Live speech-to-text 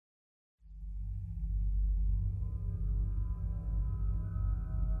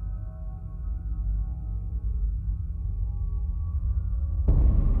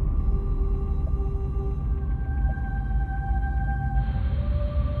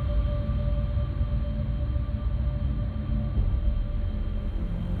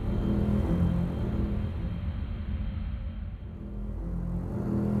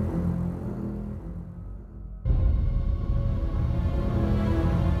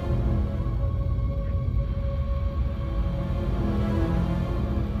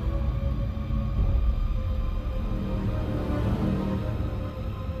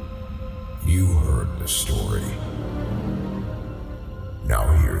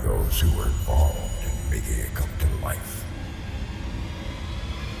those who were involved in making it come to life.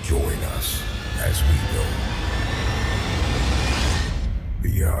 Join us as we go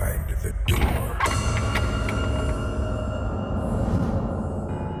behind the door.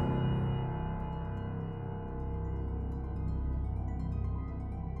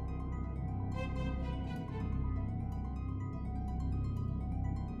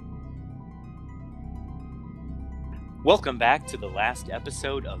 Welcome back to the last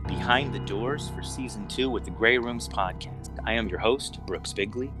episode of Behind the Doors for Season 2 with the Grey Rooms podcast. I am your host, Brooks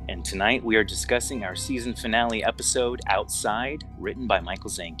Bigley, and tonight we are discussing our season finale episode, Outside, written by Michael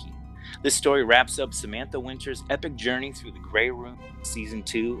Zanke. This story wraps up Samantha Winter's epic journey through the Grey Room, Season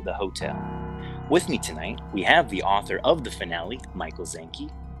 2, The Hotel. With me tonight, we have the author of the finale, Michael Zanke.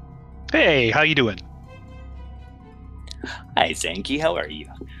 Hey, how you doing? Hi, Zanke. How are you?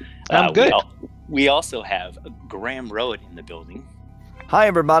 I'm good. We also have Graham Rowett in the building. Hi,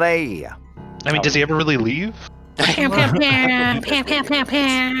 everybody. I mean, does he ever really leave? And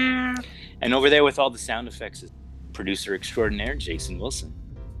over there with all the sound effects is producer extraordinaire, Jason Wilson.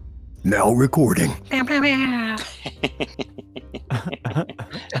 Now recording.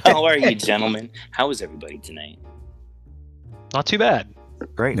 How are you, gentlemen? How is everybody tonight? Not too bad.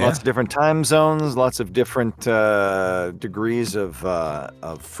 Great. Yeah. Lots of different time zones, lots of different degrees of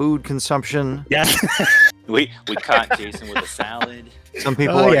food consumption. Yeah. We caught Jason with a salad. Some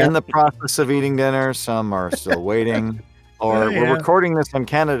people are in the process of eating dinner. Some are still waiting. Or we're recording this on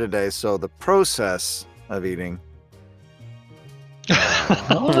Canada Day, so the process of eating.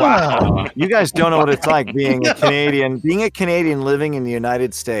 Wow. You guys don't know what it's like being a Canadian. Being a Canadian living in the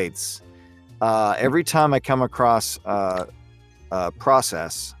United States. Every time I come across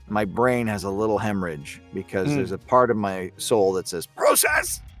process, my brain has a little hemorrhage because there's a part of my soul that says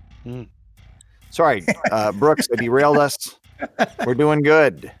process. Sorry, Brooks, I derailed us. We're doing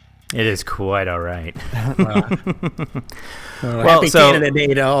good. It is quite all right. Happy Canada Day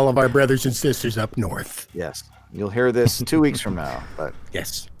to all of our brothers and sisters up north. Yes, you'll hear this 2 weeks from now, but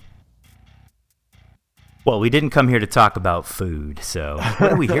Yes. Well, we didn't come here to talk about food, so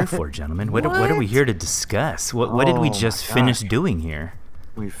what are we here for, gentlemen? What are we here to discuss? What did we just finish doing here?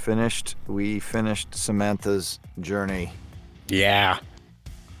 we finished Samantha's journey. Yeah.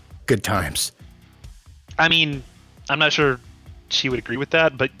 Good times. I mean, I'm not sure she would agree with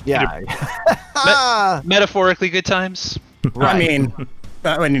that, but Yeah. metaphorically good times. Right. I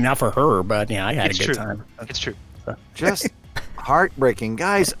mean, not for her, but yeah, I had It's a good true. time. It's true. Just heartbreaking,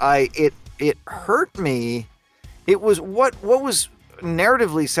 guys. It hurt me. It was what was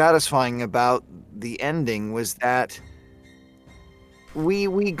narratively satisfying about the ending was that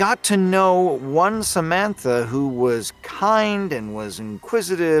we got to know one Samantha who was kind and was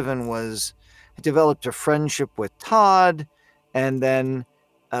inquisitive and developed a friendship with Todd, and then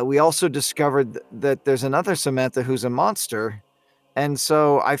we also discovered that there's another Samantha who's a monster. And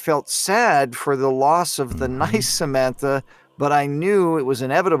so I felt sad for the loss of the nice Samantha, but I knew it was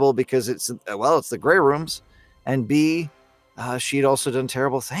inevitable because it's the Grey Rooms, and B, she'd also done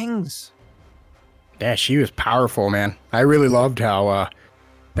terrible things. Yeah, she was powerful, man. I really loved how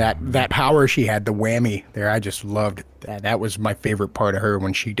that power she had, the whammy there. I just loved that. That was my favorite part of her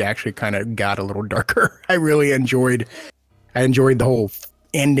when she actually kind of got a little darker. I enjoyed the whole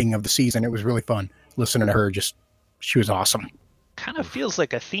ending of the season. It was really fun listening to her. She was awesome. Kind of feels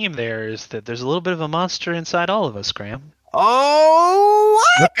like a theme there is that there's a little bit of a monster inside all of us, Graham. Oh,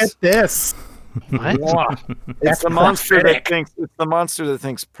 what? Look at this. What? Wow. It's the monster that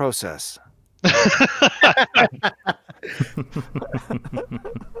thinks process.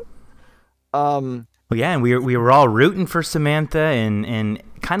 Well, yeah, and we were all rooting for Samantha, and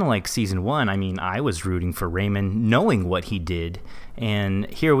kind of like season 1. I mean, I was rooting for Raymond, knowing what he did, and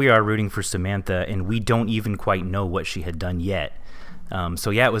here we are rooting for Samantha, and we don't even quite know what she had done yet. So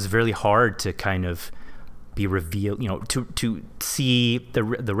yeah, it was really hard to kind of be revealed, to see the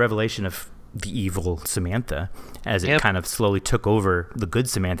revelation of the evil Samantha as it kind of slowly took over the good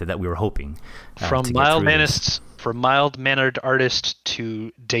Samantha that we were hoping. From mild-mannered artist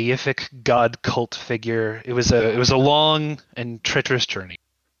to deific god cult figure, it was a long and treacherous journey.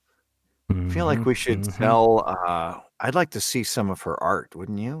 I feel like we should tell. I'd like to see some of her art,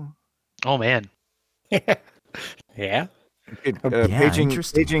 wouldn't you? Oh man. Yeah.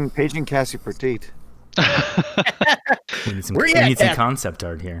 Paging Cassie Petite. We need some concept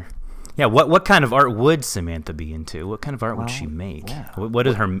art here. Yeah, what kind of art would Samantha be into? What kind of art would she make? Yeah.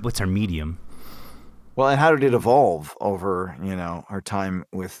 What's her medium? Well, and how did it evolve over, her time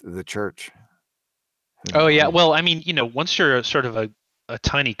with the church? Oh yeah. Well, I mean, once you're sort of a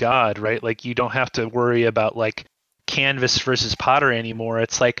tiny god, right? Like you don't have to worry about like canvas versus pottery anymore.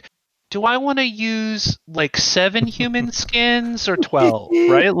 It's like, do I want to use like 7 human skins or 12?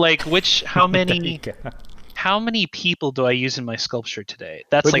 Right? Like how many people do I use in my sculpture today?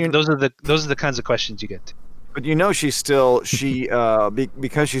 That's those are the kinds of questions you get to. But she's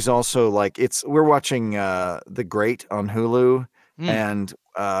because she's also like we're watching The Great on Hulu, and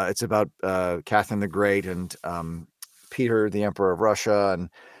it's about Catherine the Great and Peter the Emperor of Russia, and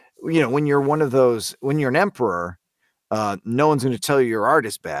when you're when you're an emperor, no one's going to tell you your art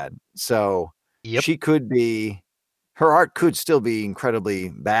is bad. So she could be, her art could still be incredibly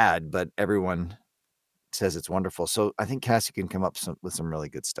bad, but everyone says it's wonderful. So I think Cassie can come up with some really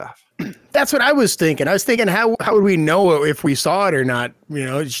good stuff. That's what I was thinking. I was thinking, how would we know if we saw it or not?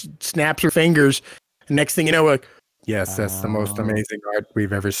 She snaps her fingers. And next thing you know, like, yes, that's the most amazing art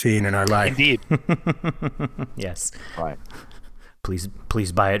we've ever seen in our life. Indeed. Yes. Right.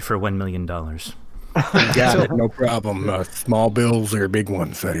 Please buy it for $1 million. Got it. No problem. Small bills or big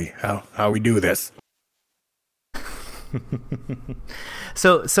ones, Eddie. How we do this?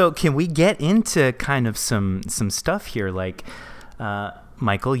 So can we get into kind of some stuff here? Like,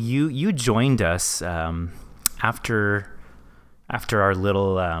 Michael, you joined us after our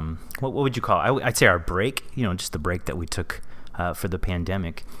little what would you call it? I'd say our break. Just the break that we took for the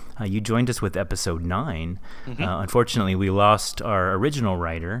pandemic. You joined us with episode 9. Mm-hmm. Unfortunately, we lost our original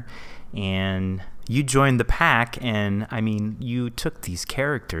writer, and you joined the pack. And I mean, you took these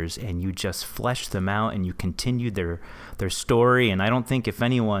characters and you just fleshed them out, and you continued their story. And I don't think if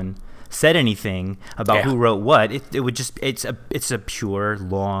anyone said anything about who wrote what, it would just it's a pure,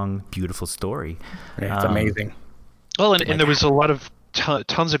 long, beautiful story. Yeah, it's amazing. Well, and there was a lot of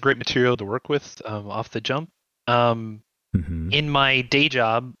tons of great material to work with off the jump. Mm-hmm. In my day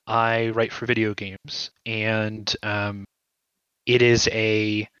job, I write for video games, and it is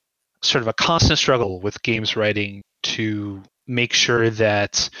a sort of a constant struggle with games writing to make sure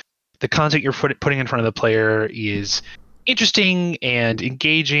that the content you're putting in front of the player is interesting and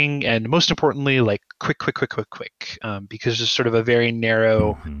engaging, and most importantly, like quick, because there's sort of a very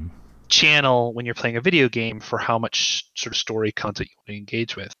narrow channel when you're playing a video game for how much sort of story content you want to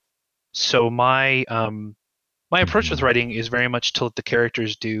engage with. So my approach with writing is very much to let the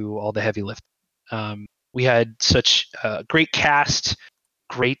characters do all the heavy lifting. We had such a great cast,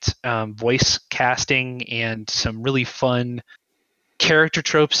 great voice casting, and some really fun character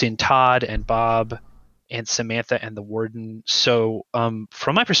tropes in Todd and Bob and Samantha and the Warden. So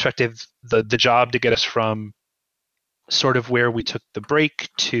from my perspective, the job to get us from sort of where we took the break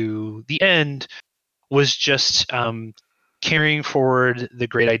to the end was just carrying forward the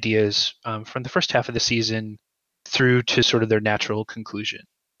great ideas from the first half of the season through to sort of their natural conclusion.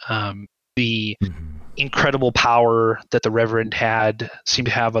 The incredible power that the Reverend seemed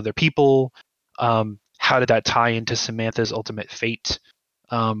to have other people. How did that tie into Samantha's ultimate fate?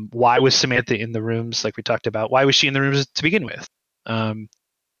 Why was Samantha in the rooms, like we talked about? Why was she in the rooms to begin with? And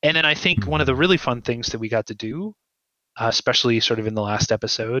then I think one of the really fun things that we got to do, especially sort of in the last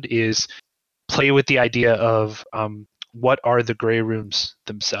episode, is play with the idea of what are the Grey Rooms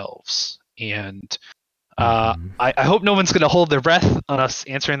themselves? And I hope no one's going to hold their breath on us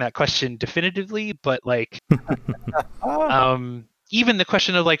answering that question definitively, but like, even the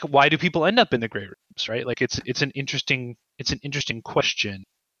question of like, why do people end up in the Grey Rooms, right? Like it's an interesting question.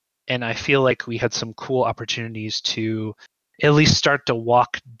 And I feel like we had some cool opportunities to at least start to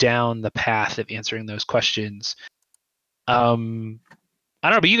walk down the path of answering those questions. I don't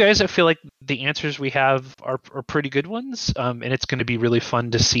know, but you guys, I feel like the answers we have are pretty good ones. And it's going to be really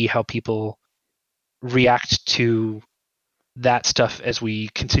fun to see how people react to that stuff as we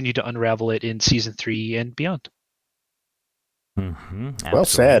continue to unravel it in season 3 and beyond. Well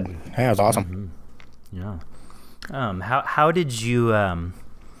said. That was awesome. Yeah. How did you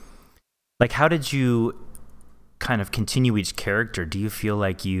how did you kind of continue each character? Do you feel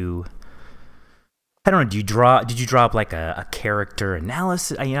like I don't know, did you draw up like a character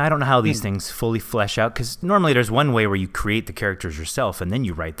analysis? I don't know how these things fully flesh out, because normally there's one way where you create the characters yourself and then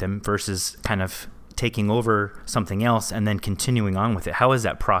you write them versus kind of taking over something else and then continuing on with it. How is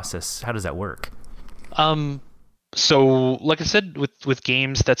that process? How does that work? So like I said, with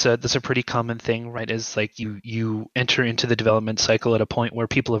games, that's a pretty common thing, right? Is like you enter into the development cycle at a point where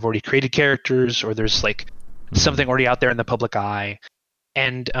people have already created characters, or there's like something already out there in the public eye.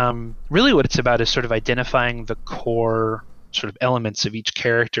 And really what it's about is sort of identifying the core sort of elements of each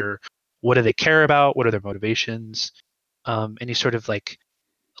character. What do they care about? What are their motivations? And you sort of like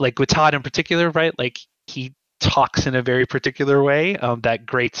with Todd in particular, right? Like he talks in a very particular way. That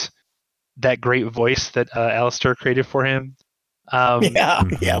great voice that Alistair created for him. Yeah,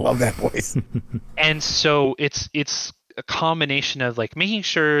 I love that voice. And so it's a combination of like making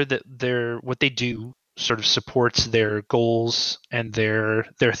sure that what they do sort of supports their goals and their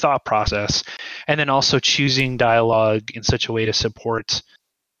thought process, and then also choosing dialogue in such a way to support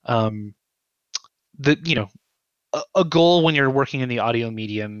a goal when you're working in the audio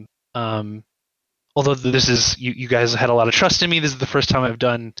medium. Although this is you guys had a lot of trust in me. This is the first time I've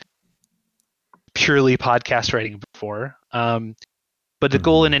done purely podcast writing before. But the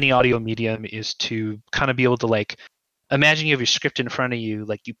goal in any audio medium is to kind of be able to like imagine you have your script in front of you,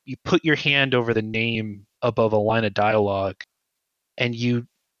 like you put your hand over the name above a line of dialogue, and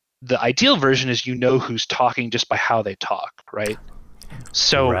the ideal version is who's talking just by how they talk, right?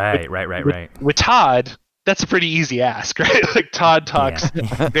 So right. With Todd, that's a pretty easy ask, right? Like Todd talks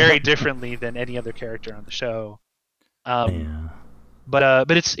very differently than any other character on the show.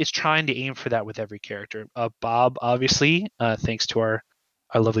 But it's trying to aim for that with every character. Bob, obviously, thanks to our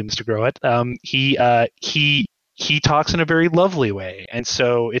lovely Mr. Growett, he talks in a very lovely way, and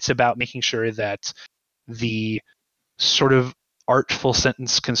so it's about making sure that the sort of artful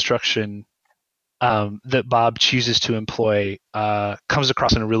sentence construction that Bob chooses to employ comes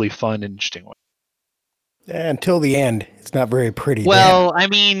across in a really fun and interesting way. Until the end, it's not very pretty. Well, I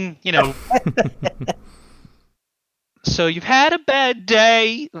mean, so you've had a bad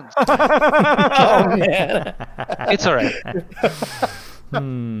day. Oh man, it's all right.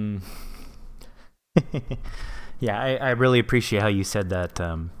 Yeah, I really appreciate how you said that.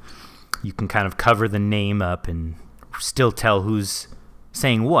 You can kind of cover the name up and still tell who's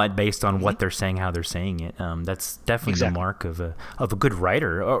saying what based on what they're saying, how they're saying it. That's definitely the mark of a good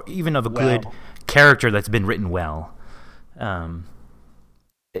writer, or even of a good character that's been written well.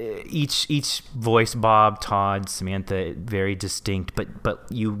 Each voice, Bob, Todd, Samantha, very distinct, but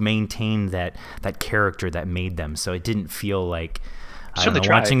you maintain that character that made them, so it didn't feel like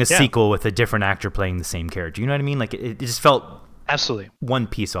watching a sequel with a different actor playing the same character. You know what I mean? Like it just felt absolutely one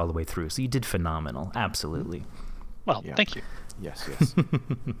piece all the way through. So you did phenomenal, absolutely. Well, thank you. Yes.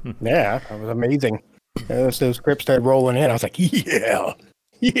 Yeah, that was amazing. As those scripts started rolling in, I was like,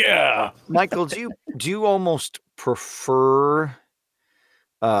 yeah. Michael, do you almost prefer?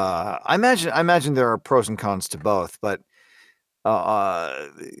 I imagine there are pros and cons to both, but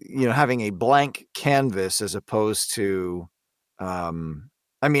having a blank canvas as opposed to,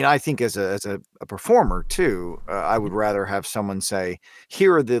 I think as a performer too, I would rather have someone say,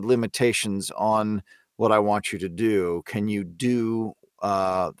 "Here are the limitations on what I want you to do. Can you do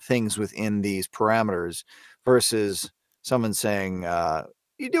things within these parameters?" Versus someone saying,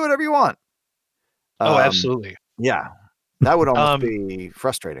 "You do whatever you want." Oh, absolutely. Yeah. That would almost be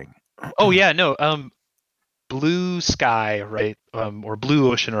frustrating. Oh yeah, no. Blue sky, right? Or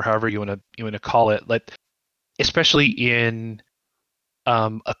blue ocean, or however you want to call it. Like, especially in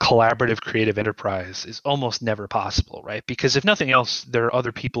a collaborative creative enterprise, is almost never possible, right? Because if nothing else, there are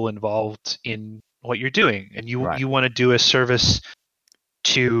other people involved in what you're doing, and you want to do a service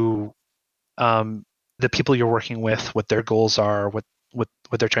to the people you're working with, what their goals are, what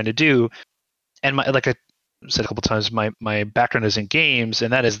they're trying to do. And like I said a couple times, my background is in games,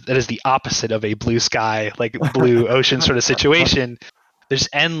 and that is the opposite of a blue sky, like blue ocean sort of situation. There's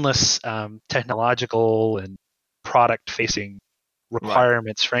endless technological and product facing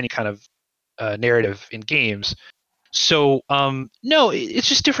requirements for any kind of narrative in games. So no, it's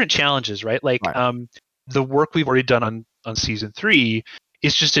just different challenges, right? Like the work we've already done on season 3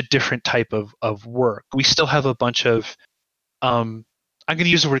 is just a different type of work. We still have a bunch of I'm going to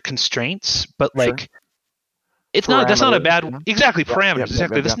use the word constraints, but like it's not, that's not a bad, exactly, parameters,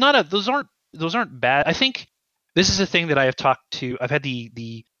 exactly. That's not those aren't bad. I think this is a thing that I've had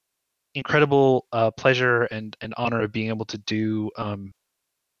the incredible pleasure and honor of being able to do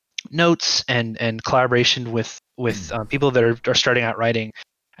notes and collaboration with people that are starting out writing.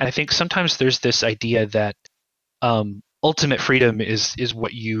 And I think sometimes there's this idea that ultimate freedom is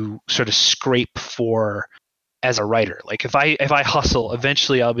what you sort of scrape for as a writer. Like if I hustle,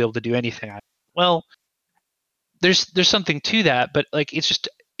 eventually I'll be able to do anything. Well, there's something to that, but like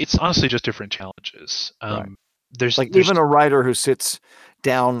it's honestly just different challenges. There's even a writer who sits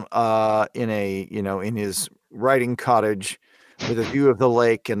down in his writing cottage with a view of the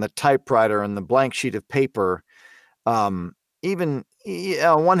lake and the typewriter and the blank sheet of paper. Even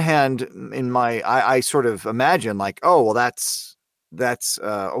on one hand, I sort of imagine like, oh well, that's this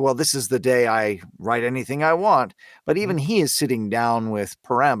is the day I write anything I want. But even he is sitting down with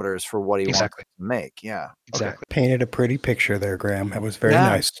parameters for what he wants to make. Yeah, exactly. Painted a pretty picture there, Graham. That was very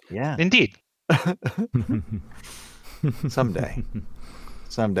nice. Yeah, indeed. Someday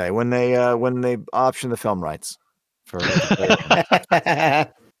when they option the film rights for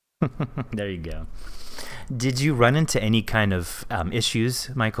multiplayer. There you go. Did you run into any kind of issues,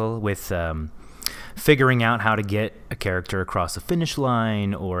 Michael, with figuring out how to get a character across the finish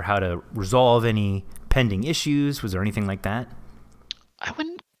line or how to resolve any pending issues? Was there anything like that? I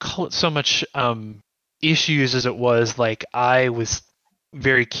wouldn't call it so much issues as it was like I was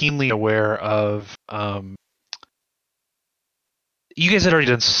very keenly aware of you guys had already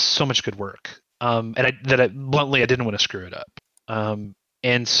done so much good work, and I bluntly I didn't want to screw it up,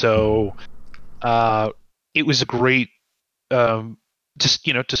 and so it was a great just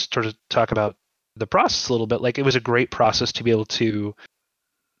to sort of talk about the process a little bit. Like, it was a great process to be able to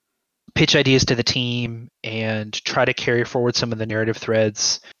pitch ideas to the team and try to carry forward some of the narrative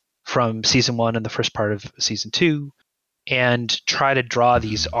threads from season 1 and the first part of season 2, and try to draw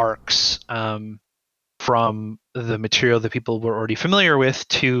these arcs from the material that people were already familiar with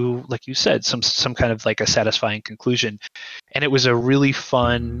to, like you said, some kind of like a satisfying conclusion. And it was a really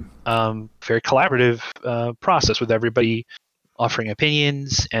fun, very collaborative process, with everybody offering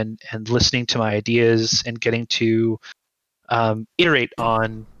opinions and listening to my ideas and getting to iterate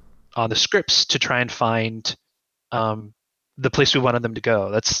on the scripts to try and find the place we wanted them to go.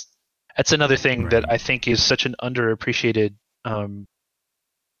 That's another thing that I think is such an underappreciated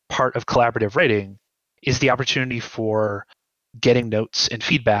part of collaborative writing, is the opportunity for getting notes and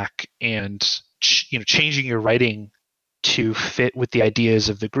feedback and changing your writing to fit with the ideas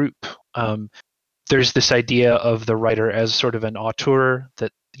of the group. There's this idea of the writer as sort of an auteur,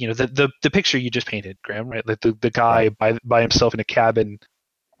 that the picture you just painted, Graham, right? Like the guy by himself in a cabin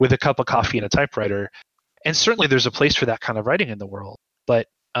with a cup of coffee and a typewriter. And certainly there's a place for that kind of writing in the world. But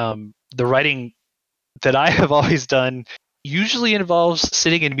the writing that I have always done usually involves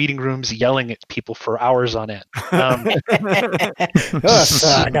sitting in meeting rooms yelling at people for hours on end. I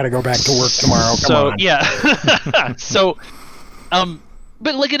got to go back to work tomorrow. Come on. Yeah. So,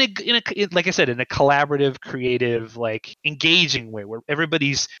 but like in a like I said, in a collaborative, creative, like engaging way, where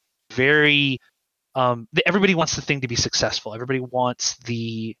everybody's very everybody wants the thing to be successful. Everybody wants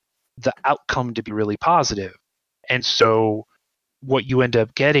the outcome to be really positive. And so what you end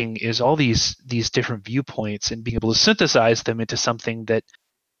up getting is all these different viewpoints, and being able to synthesize them into something that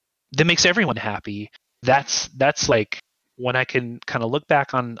makes everyone happy. That's like when I can kind of look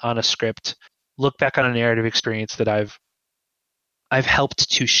back on a script, look back on a narrative experience that I've helped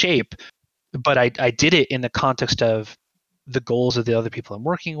to shape, but I did it in the context of the goals of the other people I'm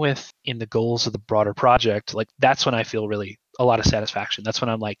working with, in the goals of the broader project. Like, that's when I feel really a lot of satisfaction. That's when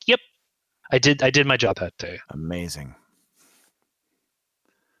I'm like, yep, I did my job that day. Amazing.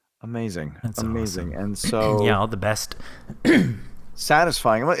 That's amazing. Awesome. And so yeah, all the best.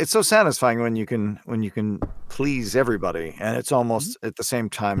 Satisfying. It's so satisfying when you can please everybody, and it's almost at the same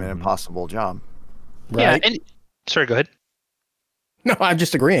time an impossible job. Right? Yeah. And sorry, go ahead. No, I'm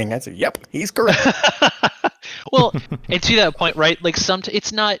just agreeing. Yep, he's correct. Well, and to that point, right? Like,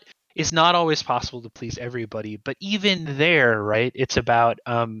 it's not always possible to please everybody, but even there, right? It's about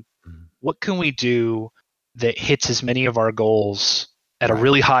what can we do that hits as many of our goals at a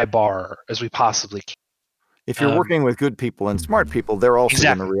really high bar as we possibly can. If you're working with good people and smart people, they're also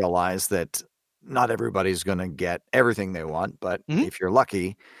Exactly. going to realize that not everybody's going to get everything they want, but if you're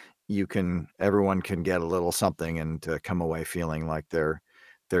lucky, everyone can get a little something and come away feeling like their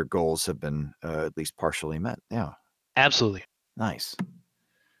goals have been at least partially met. Yeah. Absolutely. Nice.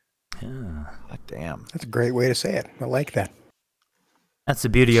 Yeah. God damn. That's a great way to say it. I like that. That's the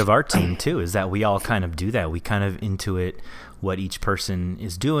beauty of our team too, is that we all kind of do that. We kind of intuit what each person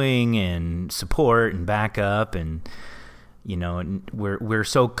is doing and support and back up, and and we're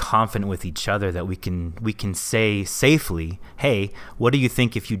so confident with each other that we can say safely, hey, what do you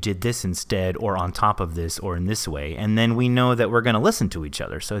think if you did this instead, or on top of this, or in this way? And then we know that we're going to listen to each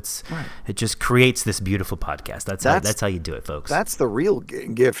other. So it just creates this beautiful podcast. That's how you do it, folks. That's the real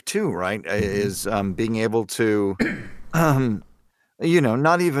gift too, right? Is being able to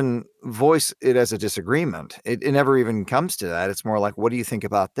not even voice it as a disagreement. It never even comes to that. It's more like, what do you think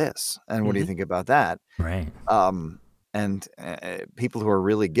about this? And what do you think about that? Right. And people who are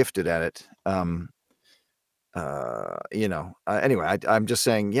really gifted at it, anyway, I'm just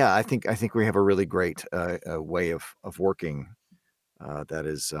saying, yeah, I think we have a really great way of working that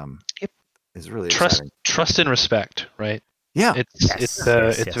is really exciting. Trust and respect, right? Yeah. It's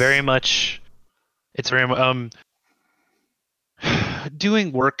very much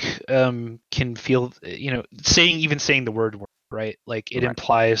doing work can feel, saying the word work, right? Like, it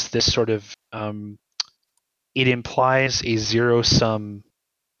implies this sort of it implies a zero-sum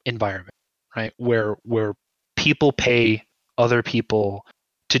environment, right? Where people pay other people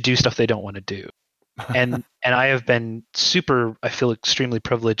to do stuff they don't want to do. and I have been I feel extremely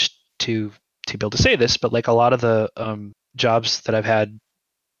privileged to be able to say this, but like a lot of the jobs that I've had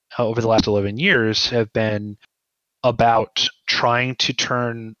over the last 11 years have been about trying to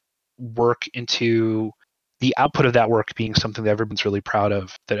turn work into the output of that work being something that everyone's really proud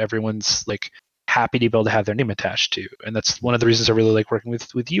of, that everyone's like happy to be able to have their name attached to. And that's one of the reasons I really like working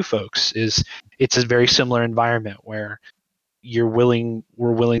with you folks, is it's a very similar environment where we're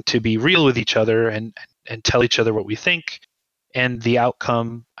willing to be real with each other and tell each other what we think, and the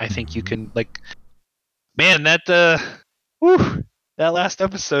outcome, I think you can, like, man, that that last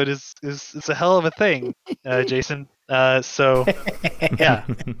episode is a hell of a thing, Jason. So yeah,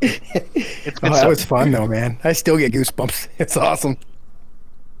 it's good that was fun though, man. I still get goosebumps. It's awesome.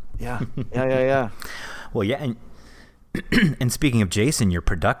 Yeah. Well, yeah, and speaking of Jason, your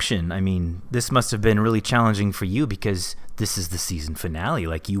production, I mean, this must have been really challenging for you because this is the season finale.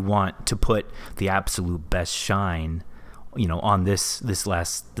 Like, you want to put the absolute best shine, on this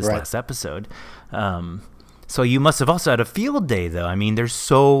last episode. So you must have also had a field day, though. I mean, there's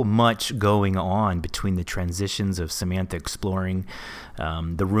so much going on between the transitions of Samantha exploring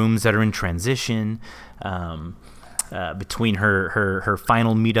the rooms that are in transition, between her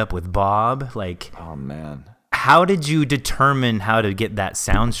final meetup with Bob. Like, oh man, how did you determine how to get that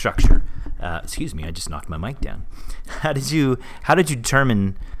sound structure? Excuse me, I just knocked my mic down. How did you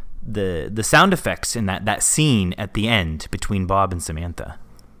determine the sound effects in that scene at the end between Bob and Samantha?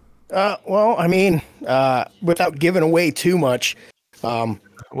 Well, I mean, without giving away too much.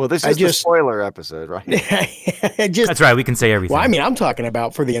 Well, this is the spoiler episode, right? That's right. We can say everything. Well, I mean, I'm talking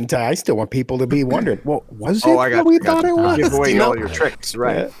about for the entire. I still want people to be wondering. Well, was it what we thought it was? Give away all your tricks,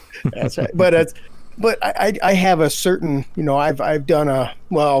 right? Yeah, that's right. But I have a certain. I've done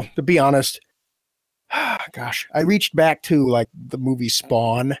to be honest. Gosh, I reached back to like the movie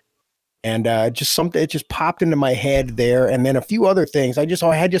Spawn. And it just popped into my head there, and then a few other things. I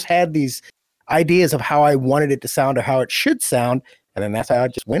just had these ideas of how I wanted it to sound or how it should sound, and then that's how I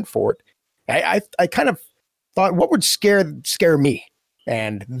just went for it. I kind of thought, what would scare me,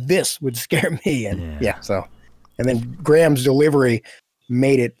 and this would scare me, and so, and then Graham's delivery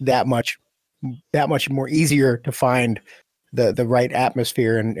made it that much more easier to find the right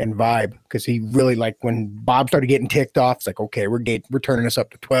atmosphere and vibe, because he really, like, when Bob started getting ticked off, it's like, okay, we're turning this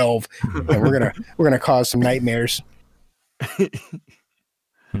up to 12 and we're gonna cause some nightmares.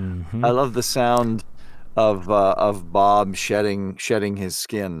 I love the sound of Bob shedding his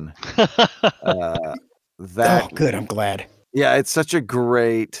skin. Good, I'm glad. Yeah, it's such a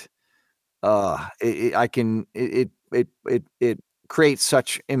great it creates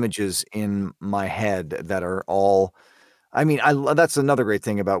such images in my head that are all, I mean, that's another great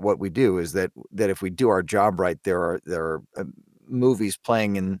thing about what we do, is that if we do our job right, there are movies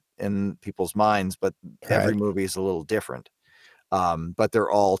playing in people's minds, but every movie is a little different. But they're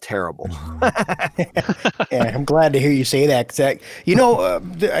all terrible. Yeah, I'm glad to hear you say that. 'Cause I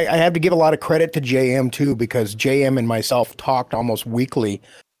have to give a lot of credit to JM too, because JM and myself talked almost weekly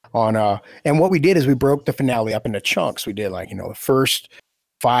on and what we did is we broke the finale up into chunks. We did, like, the first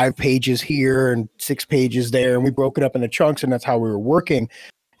 5 pages here and 6 pages there, and we broke it up into chunks, and that's how we were working.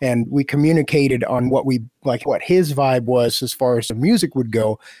 And we communicated on what his vibe was as far as the music would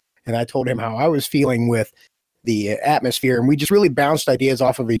go, and I told him how I was feeling with the atmosphere, and we just really bounced ideas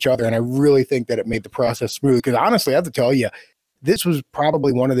off of each other, and I really think that it made the process smooth, because honestly, I have to tell you, this was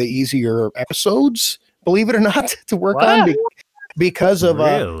probably one of the easier episodes, believe it or not, to work on, because of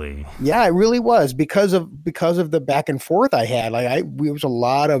really, yeah, it really was, because of the back and forth I had. Like, there was a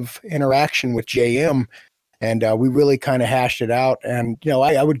lot of interaction with JM, and we really kind of hashed it out. And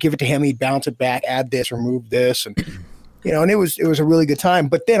I would give it to him, he'd bounce it back, add this, remove this, and and it was a really good time.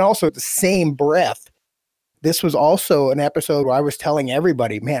 But then also at the same breath, this was also an episode where I was telling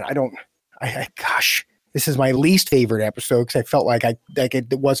everybody, man, gosh, this is my least favorite episode, because I felt like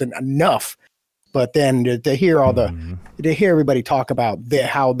it wasn't enough. But then to hear to hear everybody talk about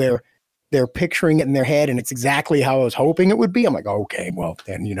how they're picturing it in their head, and it's exactly how I was hoping it would be, I'm like, okay, well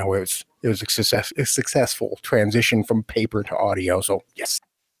then it was a successful transition from paper to audio. So yes,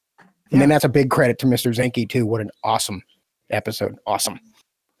 and then that's a big credit to Mr. Zenke too. What an awesome episode! Awesome.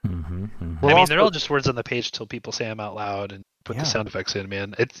 I mean, they're all just words on the page till people say them out loud and put the sound effects in.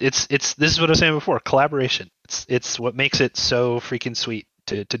 Man, it's this is what I was saying before. Collaboration. It's what makes it so freaking sweet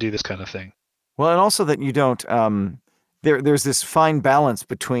to do this kind of thing. Well, and also that you don't. There's this fine balance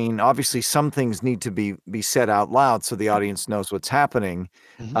between, obviously some things need to be said out loud so the audience knows what's happening,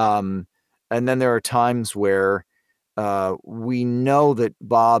 and then there are times where we know that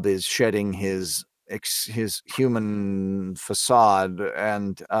Bob is shedding his human facade,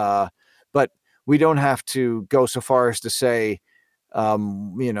 and but we don't have to go so far as to say,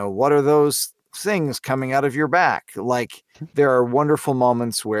 what are those things coming out of your back? Like, there are wonderful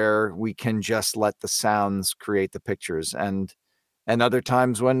moments where we can just let the sounds create the pictures, and other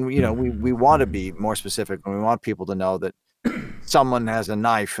times when we want to be more specific, when we want people to know that someone has a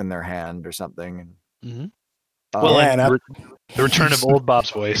knife in their hand or something. And, the return of old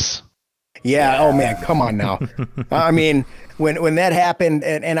Bob's voice. Yeah. Oh man, come on now. I mean, when that happened,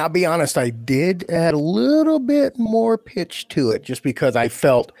 and I'll be honest, I did add a little bit more pitch to it, just because I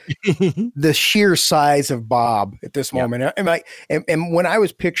felt the sheer size of Bob at this moment. And when I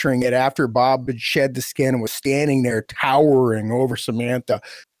was picturing it after Bob had shed the skin and was standing there towering over Samantha,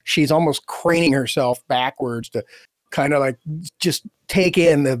 she's almost craning herself backwards to kind of like just take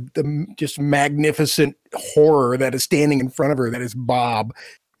in the just magnificent horror that is standing in front of her, that is Bob.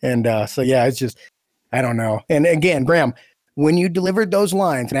 And it's just, I don't know. And again, Graham, when you delivered those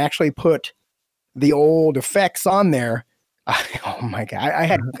lines and actually put the old effects on there, oh my God,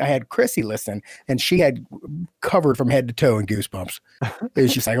 I had Chrissy listen, and she had covered from head to toe in goosebumps. It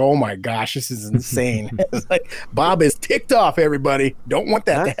was just like, oh my gosh, this is insane. It's like, Bob is ticked off, everybody. Don't want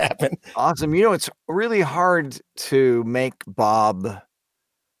that to happen. Awesome. It's really hard to make Bob,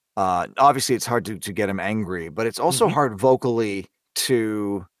 obviously it's hard to get him angry, but it's also hard vocally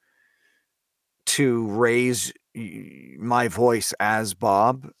to raise my voice as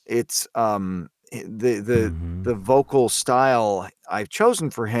Bob. It's the vocal style I've chosen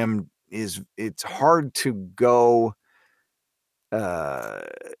for him it's hard to go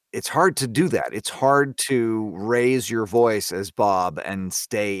it's hard to do that. It's hard to raise your voice as Bob and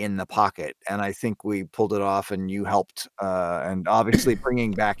stay in the pocket, and I think we pulled it off, and you helped, and obviously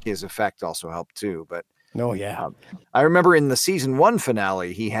bringing back his effect also helped too. But I remember in the season 1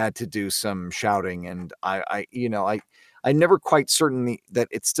 finale, he had to do some shouting, and I never quite certain that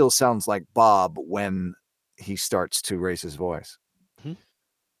it still sounds like Bob when he starts to raise his voice.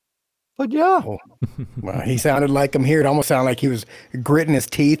 But yeah, well, he sounded like him here. It almost sounded like he was gritting his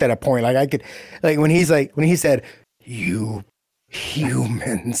teeth at a point. Like I could, like when he said, "You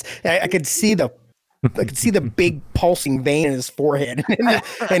humans," I could see the big pulsing vein in his forehead,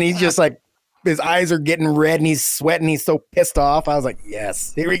 and he's just like, his eyes are getting red and he's sweating. He's so pissed off. I was like,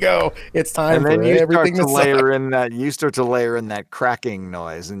 yes, here we go. It's time for everything to layer in that. You start to layer in that cracking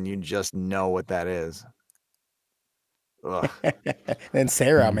noise, and you just know what that is. And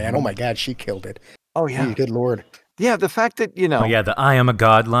Sarah, man, oh my God, she killed it. Oh yeah, good Lord. Yeah, the fact that the "I am a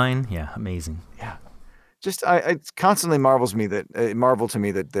god" line, amazing. Yeah, just it constantly marvels to me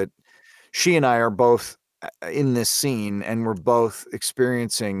that she and I are both in this scene, and we're both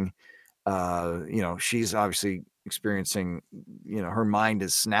experiencing. She's obviously experiencing, her mind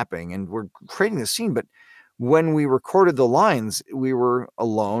is snapping, and we're creating the scene. But when we recorded the lines, we were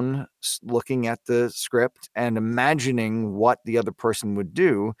alone looking at the script and imagining what the other person would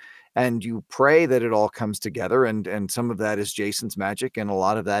do. And you pray that it all comes together. And some of that is Jason's magic. And a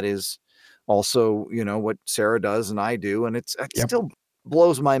lot of that is also, what Sarah does and I do. And it still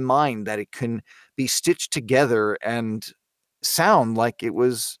blows my mind that it can be stitched together and sound like it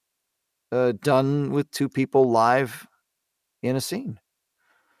was done with two people live in a scene.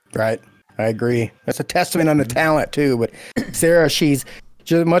 Right. I agree. That's a testament on the talent too. But Sarah, she's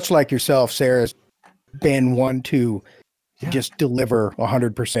just much like yourself. Sarah's been one to just deliver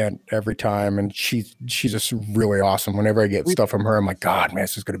 100% every time, and she's just really awesome. Whenever I get stuff from her, I'm like, God, man,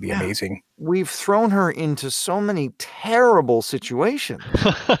 this is going to be amazing. We've thrown her into so many terrible situations.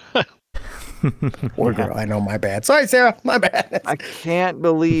 Poor girl, I know, my bad. Sorry, Sarah, my bad. I can't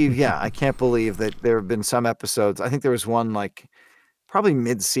believe that there have been some episodes. I think there was one like probably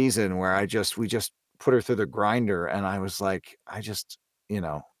mid-season where we just put her through the grinder, and I was like,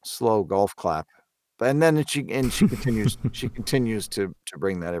 slow golf clap. And then she continues to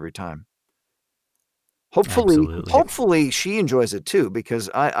bring that every time. Hopefully she enjoys it too, because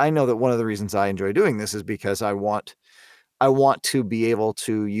I know that one of the reasons I enjoy doing this is because I want to be able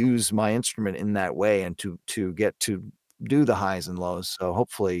to use my instrument in that way, and to get to do the highs and lows. So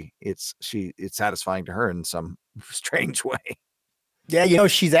hopefully it's satisfying to her in some strange way. Yeah,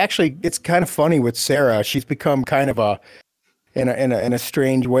 she's actually, it's kind of funny with Sarah. She's become kind of in a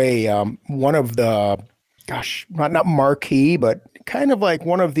strange way, one of the, not marquee, but kind of like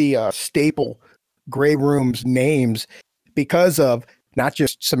one of the staple Grey Room's names, because of not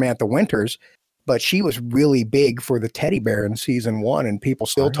just Samantha Winters, but she was really big for the teddy bear in season 1, and people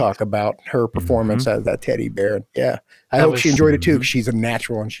still talk about her performance as that teddy bear. Yeah, I hope she enjoyed it too, because she's a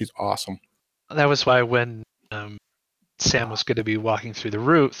natural and she's awesome. That was why when Sam was going to be walking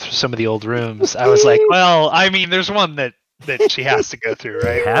through some of the old rooms, I was like, well, I mean, there's one that that she has to go through,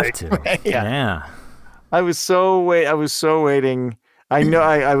 right? Have to. Yeah. I was so waiting. I know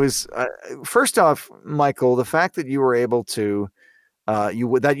I was first off, Michael, the fact that you were able to you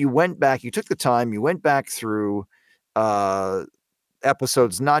went back, you took the time, you went back through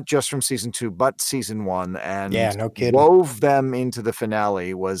episodes not just from season 2 but season 1 and no kidding. Wove them into the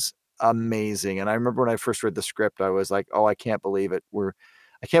finale was amazing. And I remember when I first read the script, I was like, oh, I can't believe it.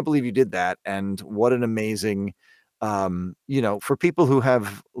 I can't believe you did that. And what an amazing for people who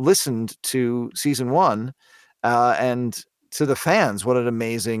have listened to season 1 and to the fans, what an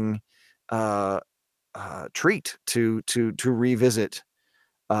amazing treat to revisit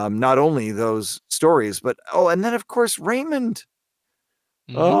not only those stories, but and then of course Raymond.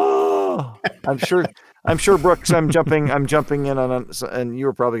 Oh, I'm sure Brooks, I'm jumping in on, and you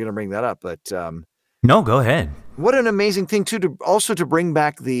were probably going to bring that up, but no, go ahead. What an amazing thing too, to bring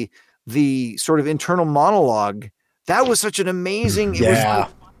back the sort of internal monologue. That was such an amazing.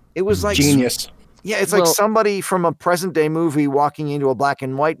 It was like genius. Yeah, it's like somebody from a present day movie walking into a black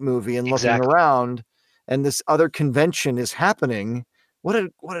and white movie and looking around, and this other convention is happening. What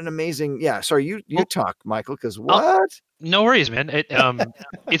an amazing. Yeah, sorry, you talk, Michael, because what? No worries, man.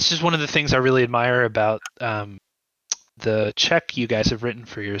 It's just one of the things I really admire about the check you guys have written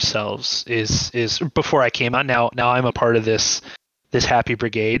for yourselves is before I came on. Now I'm a part of this happy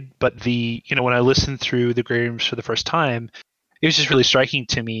brigade, but when I listened through the Grey Rooms for the first time, it was just really striking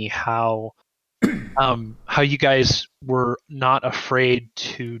to me how you guys were not afraid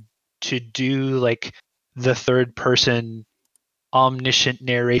to do like the third person omniscient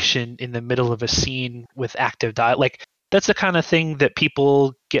narration in the middle of a scene with active dialogue. Like that's the kind of thing that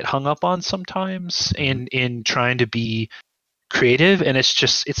people get hung up on sometimes in trying to be creative, and it's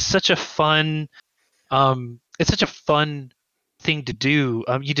such a fun thing to do.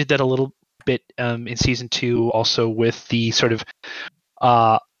 You did that a little bit in season 2 also with the sort of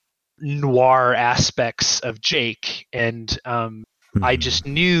noir aspects of Jake, and I just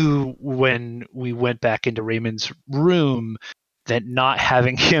knew when we went back into Raymond's room that not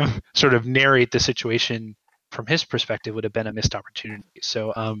having him sort of narrate the situation from his perspective would have been a missed opportunity.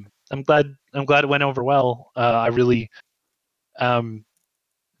 So I'm glad it went over well. I really the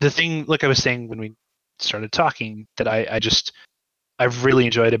thing, like I was saying when we started talking, that I've really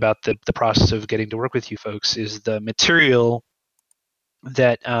enjoyed about the process of getting to work with you folks is the material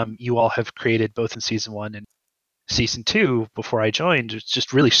that you all have created both in season 1 and season 2 before I joined. It's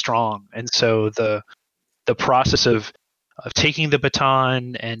just really strong, and so the process of taking the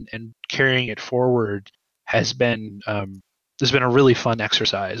baton and carrying it forward has been a really fun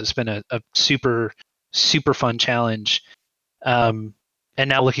exercise. It's been a super fun challenge, and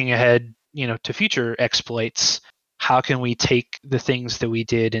now looking ahead, to future exploits, how can we take the things that we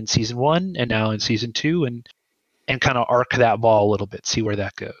did in season 1 and now in season 2 and kind of arc that ball a little bit, see where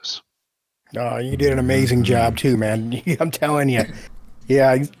that goes. Oh, you did an amazing job too, man. I'm telling you.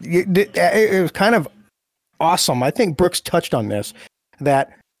 Yeah, it was kind of awesome. I think Brooks touched on this,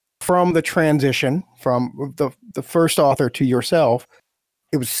 that from the transition from the first author to yourself,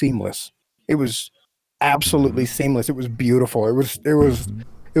 it was seamless. It was absolutely seamless. It was beautiful. It was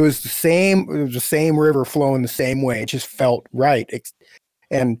the same. It was the same river flowing the same way. It just felt right.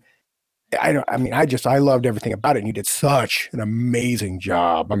 And I loved everything about it. And you did such an amazing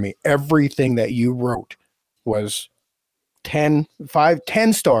job. I mean, everything that you wrote was 10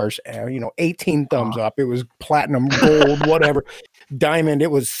 stars, 18 thumbs up. It was platinum, gold, whatever, diamond.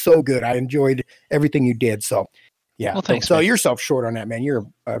 It was so good. I enjoyed everything you did. So yeah, well, thanks, don't sell man. yourself short on that, man. You're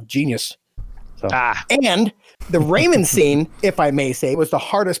a genius. So. And the Raymond scene, if I may say, was the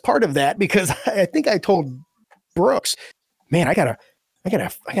hardest part of that, because I think I told Brooks, man, I gotta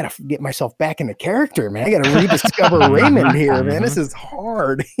get myself back into character, man. I gotta rediscover Raymond here, man. This is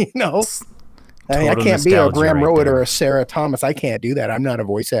hard, I can't be a Graham Rowett or a Sarah Thomas. I can't do that. I'm not a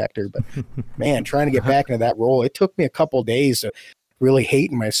voice actor, but man, trying to get back into that role, it took me a couple of days of really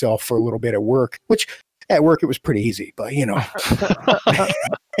hating myself for a little bit at work, which at work it was pretty easy, but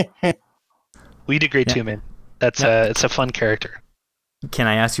We did great too, man. That's it's a fun character. Can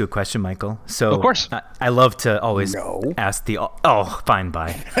I ask you a question, Michael? So, of course. I love to always ask the... Oh, fine,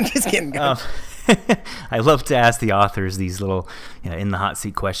 bye. I'm just kidding. I love to ask the authors these little in the hot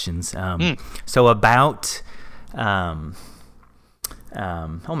seat questions. So about... oh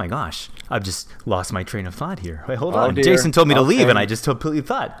my gosh. I've just lost my train of thought here. Wait, hold on. Dear. Jason told me to leave, and I just completely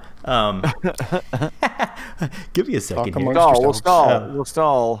thought. Give me a second here. We'll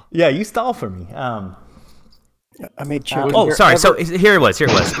stall. Yeah, you stall for me. I made sure. Sorry. So here it was.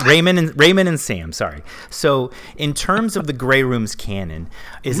 Raymond and Sam. Sorry. So in terms of the Grey Rooms canon,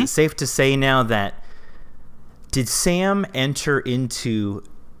 is it safe to say now that did Sam enter into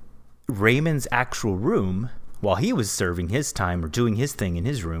Raymond's actual room while he was serving his time or doing his thing in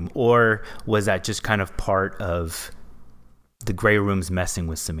his room, or was that just kind of part of the Grey Room's messing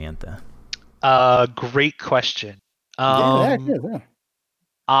with Samantha? Great question. Yeah.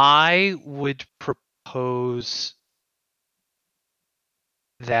 I would propose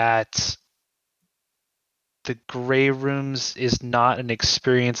that the Grey Rooms is not an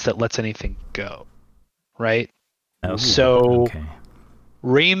experience that lets anything go, right? So okay.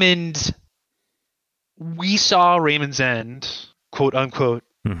 Raymond, we saw Raymond's end, quote unquote,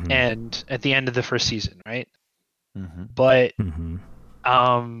 Mhm. end at the end of the first season, right? Mm-hmm. But Mhm.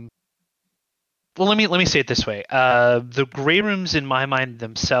 well, let me say it this way. The Grey Rooms in my mind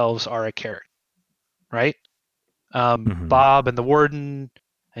themselves are a character, right? Mhm. Bob and the Warden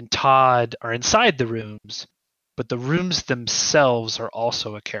and Todd are inside the rooms, but the rooms themselves are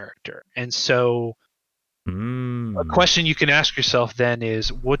also a character. And so a question you can ask yourself then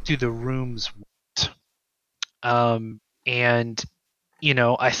is, what do the rooms want? And, you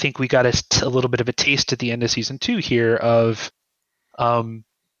know, I think we got a little bit of a taste at the end of season 2 here of,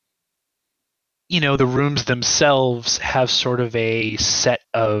 you know, the rooms themselves have sort of a set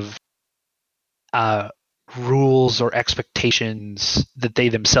of rules or expectations that they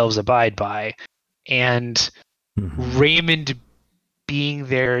themselves abide by. And Mhm. Raymond being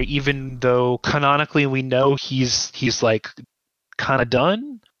there, even though canonically we know he's like kind of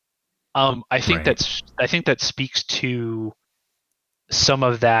done, I think Right. that speaks to some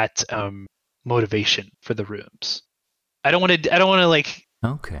of that motivation for the rooms. I don't want to like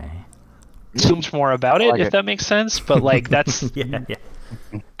Okay. too much more about it, like if it. that makes sense. But like that's yeah.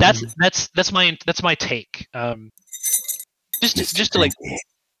 that's my take. Just to like,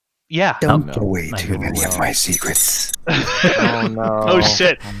 yeah. Don't Oh, give away I too hear many you. of my secrets. Oh no! Oh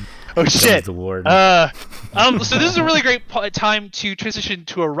shit! Oh Comes shit! the Warden. So this is a really great time to transition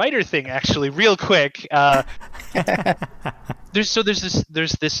to a writer thing, actually, real quick. There's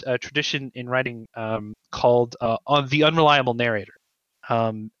this tradition in writing called on the unreliable narrator,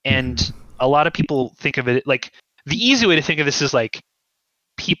 and a lot of people think of it like the easy way to think of this is like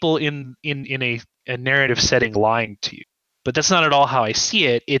people in a narrative setting lying to you, but that's not at all how I see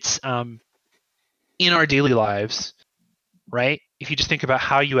it. It's in our daily lives, right? If you just think about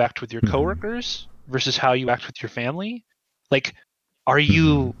how you act with your coworkers versus how you act with your family, like, are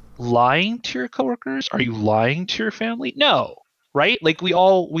you lying to your coworkers? Are you lying to your family? No, right? Like we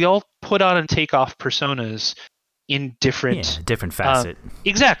all put on and take off personas in different different facet.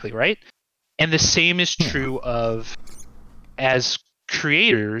 exactly, right? And the same is true of as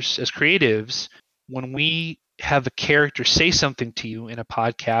creators, as creatives, when we have a character say something to you in a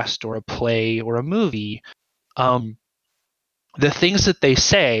podcast or a play or a movie, the things that they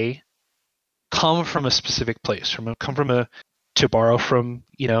say come from a specific place, to borrow from,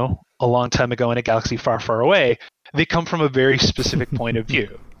 you know, a long time ago in a galaxy far, far away. They come from a very specific point of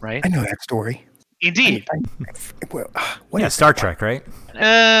view, right? I know that story. Indeed. What is Star Trek, right?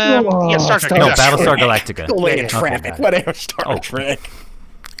 Yeah, Star Trek. No, exactly. Battlestar Galactica. Still laying in Okay, traffic. got it. Whatever, Star Trek.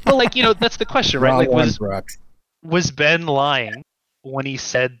 But like, you know, that's the question, right? Wrong Like, one, Brooks. was Ben lying when he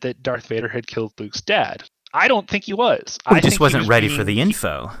said that Darth Vader had killed Luke's dad? I don't think he was. He I just think wasn't was ready being- for the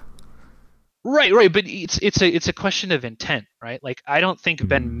info. Right, but it's a question of intent, right? Like, I don't think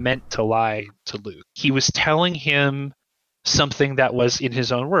Ben meant to lie to Luke. He was telling him something that was, in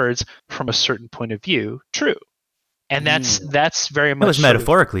his own words, from a certain point of view, true. And that's very much It was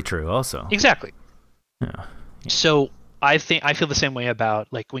metaphorically true also. Exactly. Yeah. So I feel the same way about,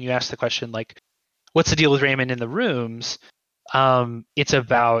 like, when you ask the question, like, what's the deal with Raymond in the rooms? It's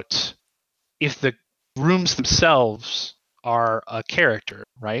about, if the rooms themselves are a character,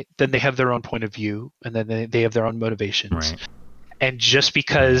 right? Then they have their own point of view, and then they have their own motivations. Right. And just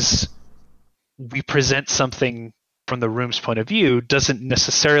because we present something from the room's point of view doesn't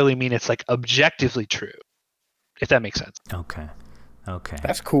necessarily mean it's like objectively true, if that makes sense. Okay.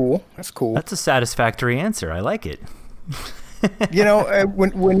 That's cool. That's a satisfactory answer. I like it. You know,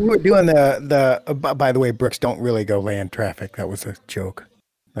 when you were doing by the way, Brooks, don't really go land traffic. That was a joke.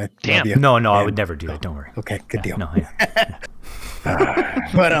 I Damn. love you. No, I And- would never do that. Don't worry. Okay, good deal. No, yeah.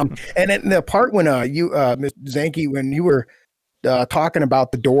 But and then the part when you Mr. Zanke, when you were talking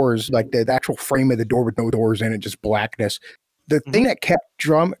about the doors, like the actual frame of the door with no doors in it, just blackness. The thing that kept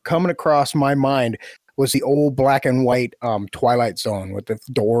coming across my mind was the old black and white Twilight Zone with the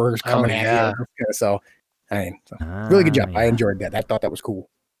doors coming at you. So, really good job. Yeah. I enjoyed that. I thought that was cool.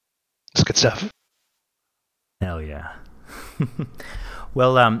 It's good stuff. Hell yeah.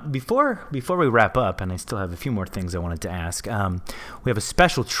 Well, before we wrap up, and I still have a few more things I wanted to ask, we have a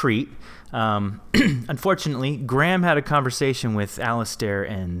special treat. Unfortunately, Graham had a conversation with Alistair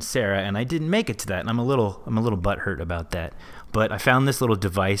and Sarah, and I didn't make it to that, and I'm a little butthurt about that. But I found this little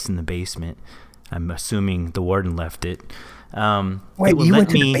device in the basement. I'm assuming the warden left it. Wait, you went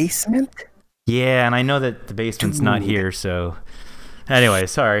to the basement? Yeah, and I know that the basement's not here, so... Anyway,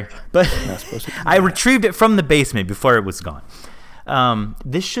 sorry. But I retrieved it from the basement before it was gone.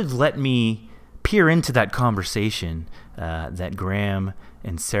 This should let me peer into that conversation that Graham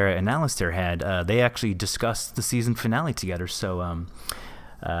and Sarah and Alistair had. They actually discussed the season finale together, so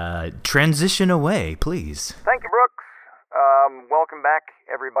transition away, please. Thank you, Brooks. Welcome back,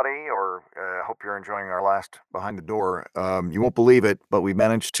 everybody, or hope you're enjoying our last Behind the Door. You won't believe it, but we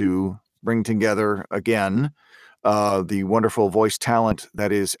managed to bring together again the wonderful voice talent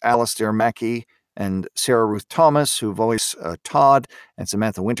that is Alistair Mackey and Sarah Ruth Thomas, who voice Todd and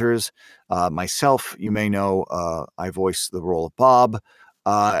Samantha Winters. Myself, you may know, I voice the role of Bob.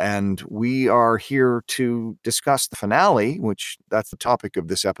 And we are here to discuss the finale, which that's the topic of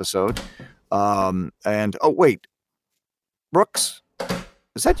this episode. Wait, Brooks?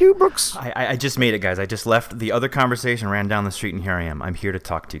 Is that you, Brooks? I just made it, guys. I just left the other conversation, ran down the street, and here I am. I'm here to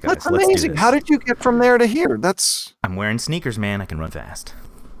talk to you guys. That's amazing. Let's do this. How did you get from there to here? I'm wearing sneakers, man. I can run fast.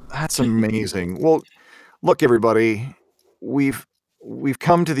 That's amazing. Well, look, everybody, we've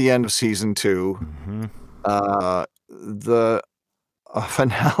come to the end of season 2. Mm-hmm. The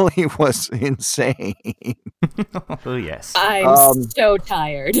finale was insane. Oh, yes. I'm so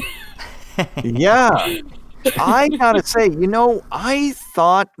tired. Yeah. I gotta say, I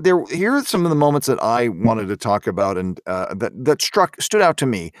thought here are some of the moments that I wanted to talk about and that stood out to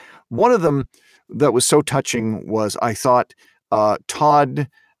me. One of them that was so touching was I thought Todd,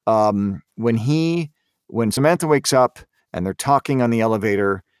 when Samantha wakes up and they're talking on the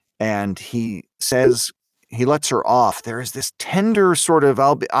elevator and he says he lets her off, there is this tender sort of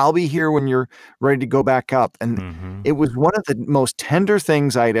I'll be here when you're ready to go back up, and it was one of the most tender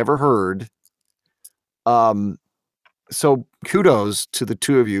things I'd ever heard. So kudos to the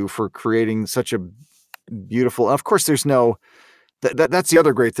two of you for creating such a beautiful, of course there's no, that's the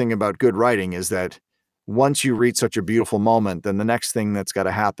other great thing about good writing is that once you reach such a beautiful moment, then the next thing that's got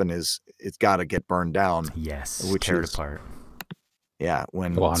to happen is it's got to get burned down. Yes. Which tear is, it apart. Yeah.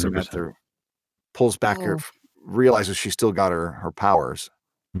 When 100%. Samantha pulls back realizes she's still got her powers.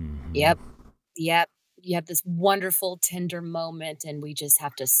 Mm-hmm. Yep. You have this wonderful, tender moment, and we just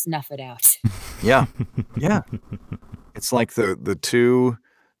have to snuff it out. Yeah. Yeah. It's like the two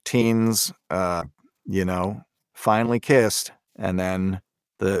teens, finally kissed, and then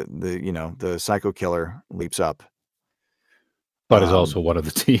the psycho killer leaps up. But is also one of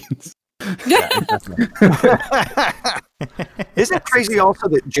the teens. Isn't it crazy also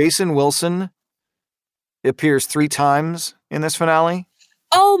that Jason Wilson appears 3 times in this finale?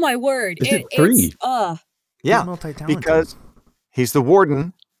 Oh my word! Is it 3? Yeah, because he's the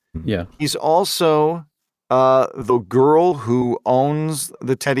warden. Yeah, he's also the girl who owns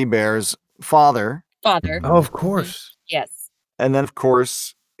the teddy bear's father. Oh, of course. Yes. And then, of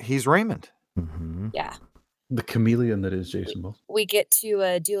course, he's Raymond. Mm-hmm. Yeah. The chameleon that is Jason Wilson. We get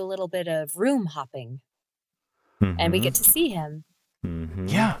to do a little bit of room hopping, and we get to see him. Mm-hmm.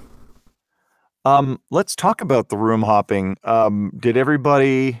 Yeah. Let's talk about the room hopping. Did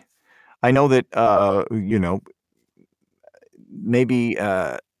everybody? I know that maybe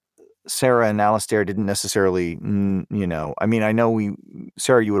Sarah and Alistair didn't necessarily. I mean, I know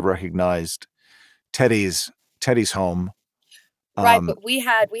Sarah, you would have recognized Teddy's home. Right, but we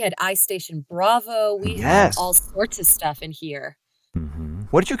had Ice Station Bravo. We had all sorts of stuff in here. Mm-hmm.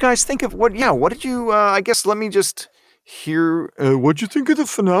 What did you guys think of what did you I guess let me just hear what'd you think of the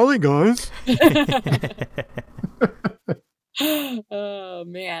finale, guys? Oh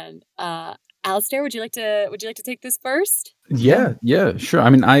man. Alistair, would you like to take this first? Yeah, sure. I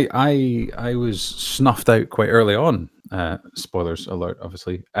mean, I was snuffed out quite early on. Spoilers alert,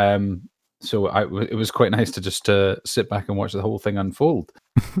 obviously. So it was quite nice to just sit back and watch the whole thing unfold.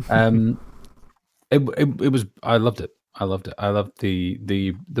 It was. I loved it. I loved the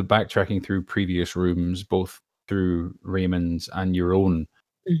backtracking through previous rooms, both through Raymond's and your own.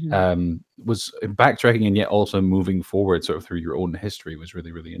 Mm-hmm. Was backtracking and yet also moving forward, sort of through your own history, was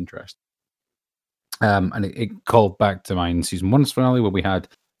really, really interesting. And it called back to mind season 1's finale, where we had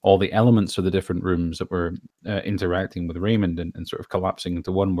all the elements of the different rooms that were interacting with Raymond and sort of collapsing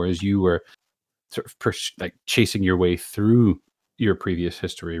into one, whereas you were sort of chasing your way through your previous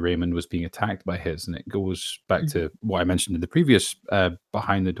history. Raymond was being attacked by his, and it goes back to what I mentioned in the previous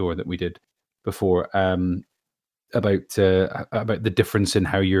Behind the Door that we did before. about the difference in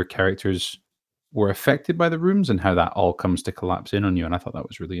how your characters were affected by the rooms and how that all comes to collapse in on you. And I thought that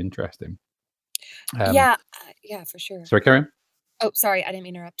was really interesting. Yeah, for sure. Sorry, Karen? Oh, sorry, I didn't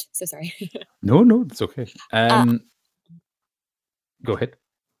mean to interrupt. So sorry. No, that's okay. Go ahead.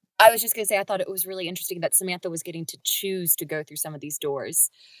 I was just going to say, I thought it was really interesting that Samantha was getting to choose to go through some of these doors.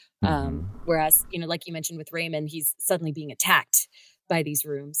 Whereas, like you mentioned with Raymond, he's suddenly being attacked by these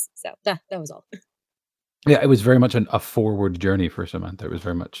rooms. So that was all. Yeah, it was very much a forward journey for Samantha. It was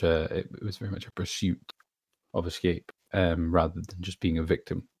very much a pursuit of escape, rather than just being a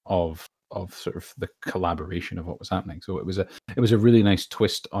victim of sort of the collaboration of what was happening. So it was a really nice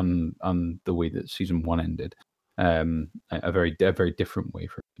twist on the way that season 1 ended. A very different way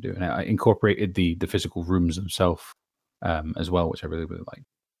for it to do, and I incorporated the physical rooms themselves as well, which I really liked.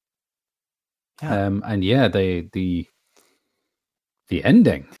 Yeah. And yeah, the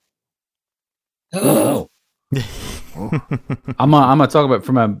ending. Oh, I'm gonna talk about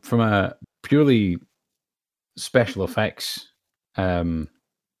from a purely special effects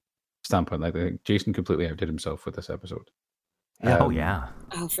standpoint. Like, I think Jason completely outdid himself with this episode. Oh yeah.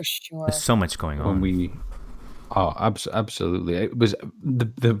 Oh, for sure. There's so much going on. Absolutely. It was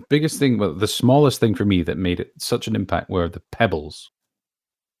the biggest thing, well, the smallest thing for me that made it such an impact were the pebbles.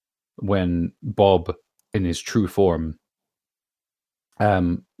 When Bob, in his true form,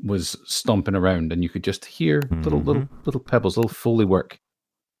 was stomping around, and you could just hear little pebbles, little Foley work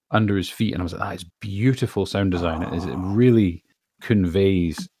under his feet, and I was like, "That is beautiful sound design. It really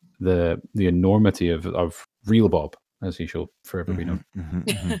conveys the enormity of real Bob, as he shall forever be known,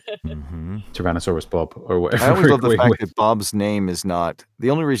 Tyrannosaurus Bob, or whatever." I always love the fact that Bob's name is not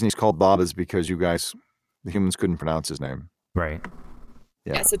the only reason he's called Bob is because you guys, the humans, couldn't pronounce his name. Right.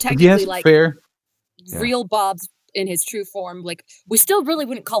 Yeah. So technically, fair. Real Bob's in his true form, like, we still really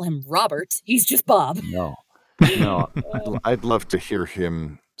wouldn't call him Robert. He's just Bob. No. I'd love to hear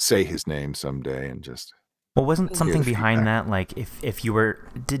him say his name someday and just. Well, wasn't something behind that, like,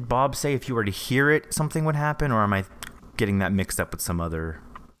 did Bob say if you were to hear it, something would happen, or am I getting that mixed up with some other?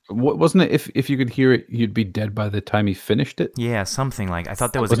 Wasn't it if you could hear it, you'd be dead by the time he finished it? Yeah, something like, I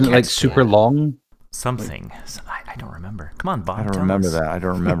thought there was wasn't it like super long? Something. I don't remember. Come on, Bob. I don't remember that. I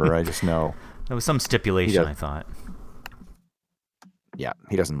don't remember. I just know. There was some stipulation, I thought. Yeah,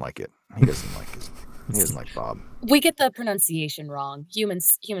 he doesn't like it. He doesn't like Bob. We get the pronunciation wrong.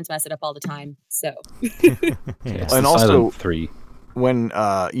 Humans mess it up all the time. So. And also, 3. When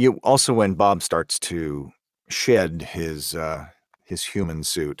Bob starts to shed his human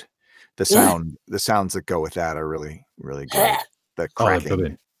suit, the sounds that go with that are really, really good. The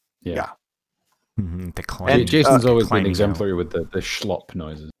cracking. Yeah. The clang. Jason's always been exemplary with the schlop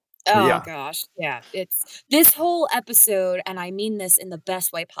noises. Oh gosh, yeah. It's this whole episode, and I mean this in the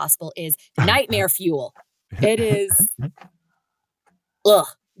best way possible, is nightmare fuel. It is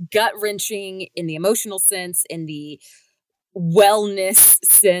gut-wrenching in the emotional sense, in the wellness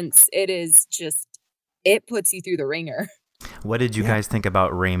sense. It is just, it puts you through the ringer. What did you guys think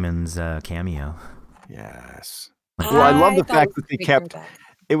about Raymond's cameo? Yes. Well, I love the fact that they kept.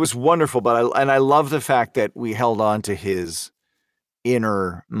 It was wonderful, but I love the fact that we held on to his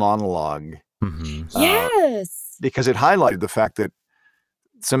inner monologue. Yes. Because it highlighted the fact that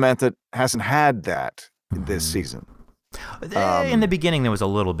Samantha hasn't had that this season. In the beginning, there was a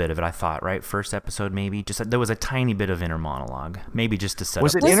little bit of it, I thought, right? First episode, maybe. There was a tiny bit of inner monologue. Maybe just to set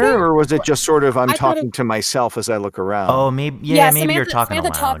was up. Was it inner, or was it just sort of, I'm talking to myself as I look around? Oh, maybe. Yeah, maybe you're talking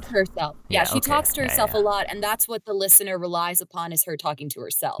Samantha aloud. Talks to herself. Yeah, she talks to herself a lot, and that's what the listener relies upon, is her talking to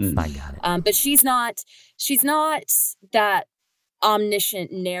herself. I got it. But she's not that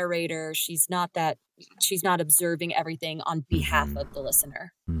omniscient narrator. She's not observing everything on behalf of the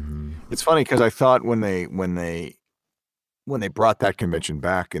listener. It's funny because I thought when they brought that convention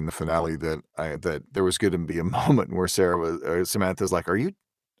back in the finale that there was going to be a moment where Samantha's like, "Are you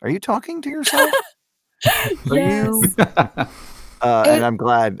talking to yourself?" Yes. And I'm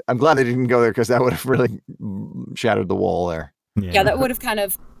glad they didn't go there, because that would have really shattered the wall there. Yeah, that would have kind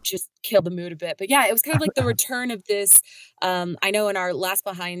of just killed the mood a bit. But yeah, it was kind of like the return of this. I know in our last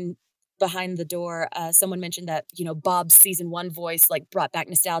behind the door, someone mentioned that, Bob's season 1 voice like brought back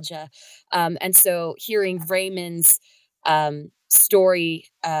nostalgia. And so hearing Raymond's story,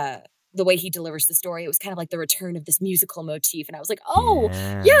 the way he delivers the story, it was kind of like the return of this musical motif. And I was like,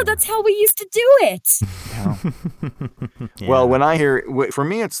 yeah, that's how we used to do it. Yeah. Well, when I hear, for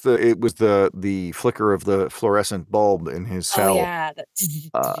me, it was the flicker of the fluorescent bulb in his cell. Oh yeah.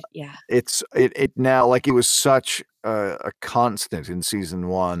 Yeah. It now, like, it was such a constant in season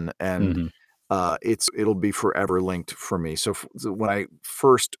 1, and it'll be forever linked for me. So when I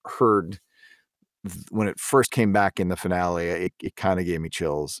first heard when it first came back in the finale, it kind of gave me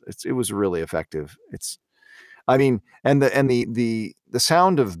chills. It was really effective. I mean, and the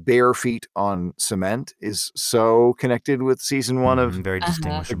sound of bare feet on cement is so connected with season one of very the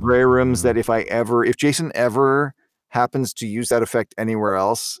distinguishable. Grey Rooms that if Jason ever happens to use that effect anywhere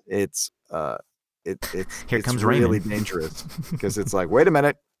else, it's Here comes really Raymond. dangerous, because it's like, wait a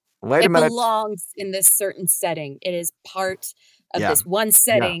minute. It belongs in this certain setting. It is part of this one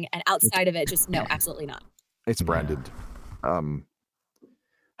setting, and outside of it, just no, absolutely not. It's branded. How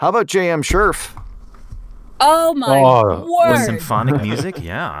about J.M. Scherf? Oh my word! With symphonic music,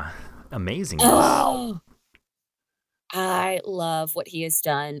 yeah, amazing. Oh, I love what he has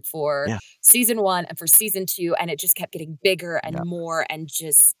done for season 1 and for season 2, and it just kept getting bigger and more, and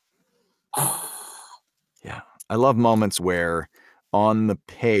just yeah. I love moments where on the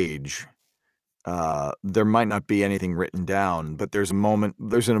page there might not be anything written down, but there's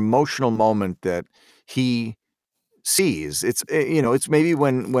an emotional moment that he sees. It's it's maybe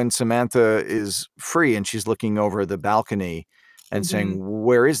when Samantha is free and she's looking over the balcony and saying,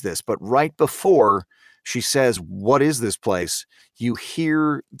 where is this? But right before she says, what is this place? You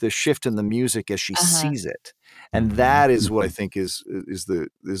hear the shift in the music as she sees it. And that is what I think is the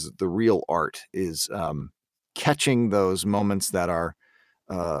real art, is catching those moments that are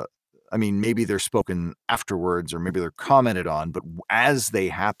maybe they're spoken afterwards, or maybe they're commented on, but as they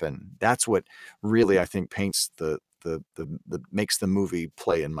happen, that's what really, I think, paints the makes the movie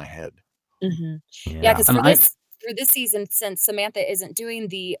play in my head. Yeah, because for this season, since Samantha isn't doing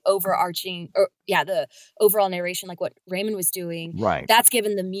the overarching, the overall narration like what Raymond was doing, right? That's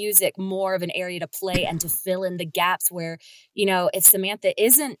given the music more of an area to play and to fill in the gaps where, if Samantha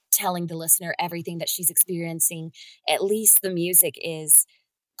isn't telling the listener everything that she's experiencing, at least the music is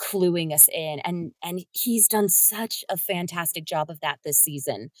cluing us in. And he's done such a fantastic job of that this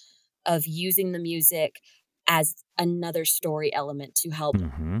season, of using the music as another story element to help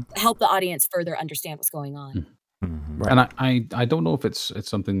the audience further understand what's going on. Right. And I don't know if it's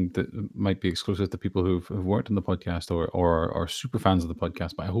something that might be exclusive to people who've worked on the podcast or are super fans of the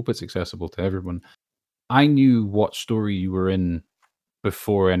podcast, but I hope it's accessible to everyone. I knew what story you were in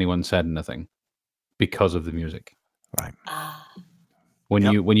before anyone said anything because of the music. Right.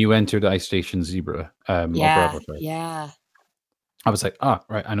 When you entered Ice Station Zebra, I was like,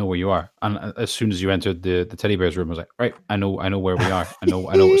 right, I know where you are. And as soon as you entered the teddy bears room, I was like, right, I know where we are. I know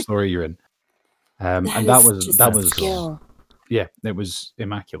what story you're in. And that was skill. It was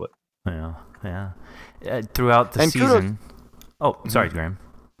immaculate. Yeah. Throughout the season. Sorry, Graham.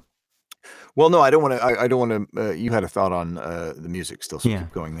 Well, no, I don't want to. You had a thought on the music still, so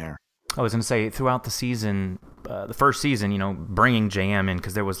keep going there. I was going to say, throughout the season, the first season, bringing JM in,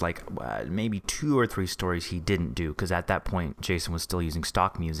 because there was like maybe 2 or 3 stories he didn't do, because at that point Jason was still using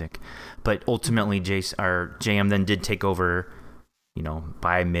stock music, but ultimately JM then did take over,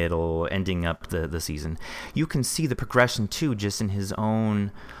 by middle, ending up the season. You can see the progression too, just in his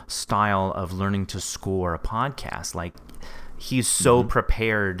own style of learning to score a podcast. Like, he's so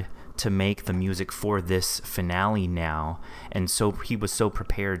prepared to make the music for this finale now, and so he was so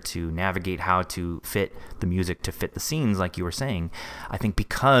prepared to navigate how to fit the music to fit the scenes, like you were saying. I think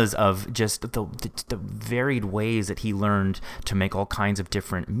because of just the varied ways that he learned to make all kinds of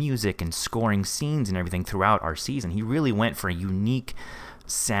different music and scoring scenes and everything throughout our season, he really went for a unique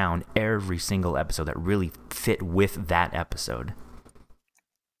sound every single episode that really fit with that episode.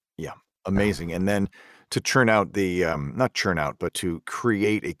 Yeah, amazing. And then to churn out but to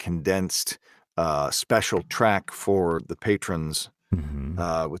create a condensed special track for the patrons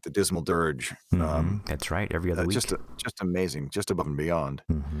with the Dismal Dirge. That's right, every other week. Just amazing, just above and beyond.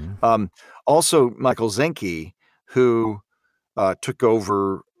 Also, Michael Zenke, who took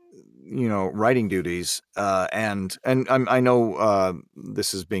over, writing duties, and I know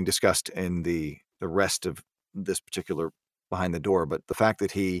this is being discussed in the rest of this particular Behind the Door, but the fact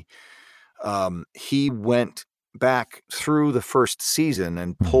that he went back through the first season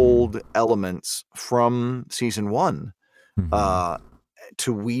and pulled elements from season 1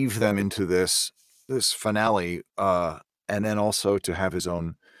 to weave them into this finale, and then also to have his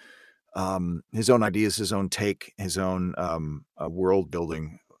own ideas, his own take, his own world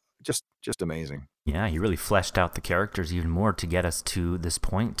building. Just amazing. Yeah, he really fleshed out the characters even more to get us to this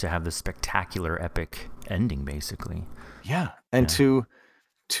point, to have this spectacular, epic ending, basically. Yeah, and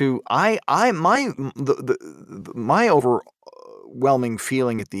my overwhelming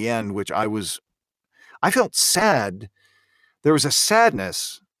feeling at the end, which I felt sad. There was a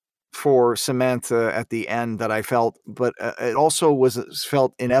sadness for Samantha at the end that I felt, but it also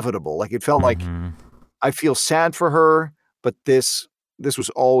felt inevitable. Like, it felt like I feel sad for her, but this this was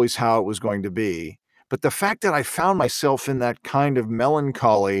always how it was going to be. But the fact that I found myself in that kind of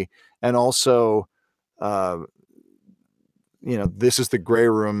melancholy, and also, this is the Grey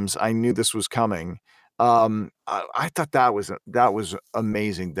Rooms. I knew this was coming. I thought that was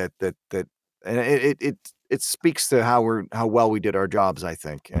amazing. And it speaks to how well we did our jobs, I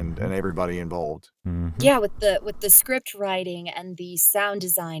think, and everybody involved. Yeah, with the script writing and the sound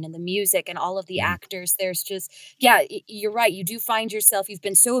design and the music and all of the actors, there's just, you're right. You do find yourself, you've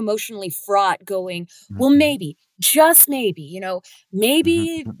been so emotionally fraught going, well, maybe, just maybe,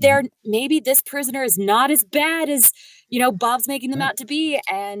 maybe maybe this prisoner is not as bad as, Bob's making them out to be.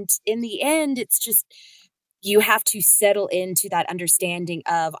 And in the end, it's just, you have to settle into that understanding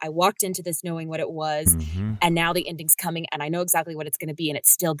of, I walked into this knowing what it was, and now the ending's coming, and I know exactly what it's going to be, and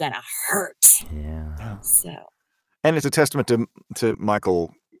it's still going to hurt. Yeah. So, and it's a testament to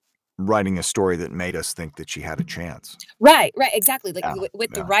Michael writing a story that made us think that she had a chance. Right, exactly. Like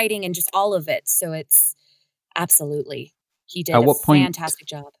with the writing and just all of it. So it's absolutely, he did a fantastic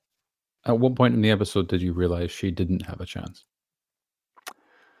job. At what point in the episode did you realize she didn't have a chance?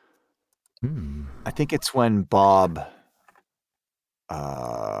 I think it's when Bob,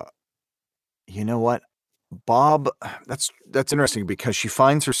 you know what? Bob, that's interesting, because she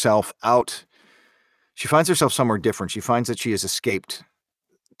finds herself somewhere different. She finds that she has escaped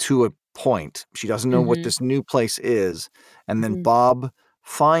to a point. She doesn't know what this new place is. And then Bob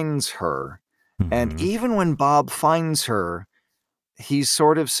finds her. And even when Bob finds her, he's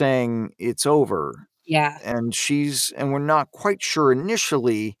sort of saying it's over. Yeah. And we're not quite sure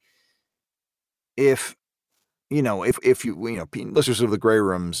initially if listeners of the Grey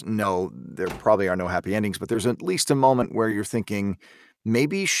Rooms know there probably are no happy endings, but there's at least a moment where you're thinking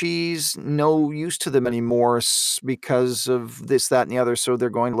maybe she's no use to them anymore because of this, that, and the other, so they're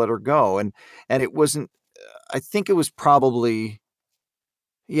going to let her go. And it wasn't. I think it was probably.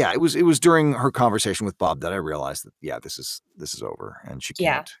 Yeah, it was during her conversation with Bob that I realized that this is over, and she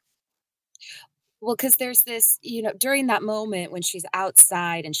can't. Well, because there's this, during that moment when she's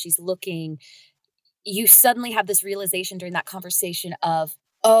outside and she's looking, you suddenly have this realization during that conversation of,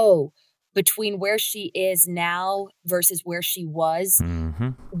 between where she is now versus where she was,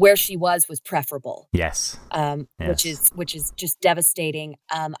 where she was preferable. Yes. Yes. Which is just devastating.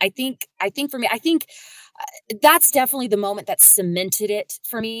 I think for me, that's definitely the moment that cemented it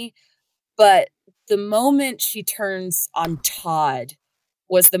for me. But the moment she turns on Todd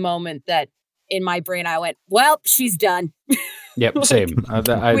was the moment that in my brain I went, well, she's done. Yep, same. I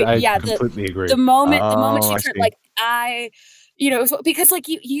completely agree. The moment she turned, because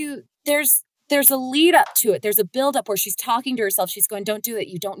there's a lead up to it. There's a build up where she's talking to herself. She's going, don't do it.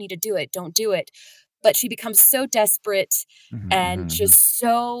 You don't need to do it. Don't do it. But she becomes so desperate and just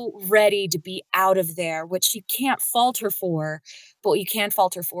so ready to be out of there, which you can't fault her for. But what you can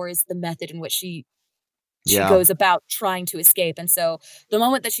fault her for is the method in which she goes about trying to escape. And so the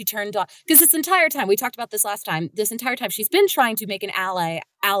moment that she turned on, because this entire time, we talked about this last time, she's been trying to make an ally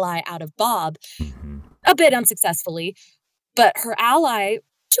out of Bob, a bit unsuccessfully, but her ally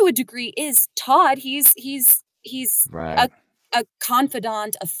to a degree is Todd. He's right. a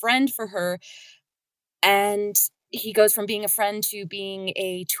confidant, a friend for her. And he goes from being a friend to being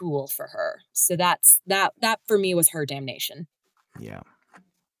a tool for her. So that for me was her damnation. Yeah.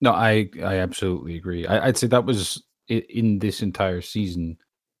 No, I absolutely agree. I'd say that was in this entire season.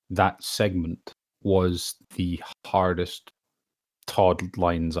 That segment was the hardest Todd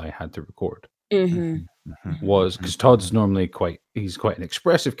lines I had to record. Was because Todd's normally quite an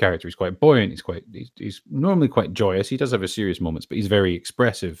expressive character. He's quite buoyant. He's normally quite joyous. He does have his serious moments, but he's very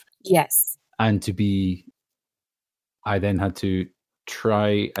expressive. Yes. And I then had to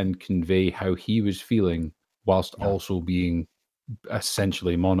try and convey how he was feeling whilst also being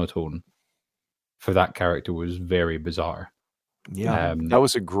essentially monotone for that character was very bizarre. Yeah, that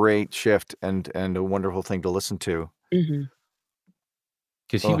was a great shift and a wonderful thing to listen to.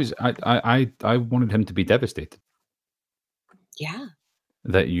 Because he was, I wanted him to be devastated. Yeah.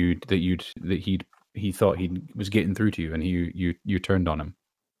 That he thought he was getting through to you, and you turned on him.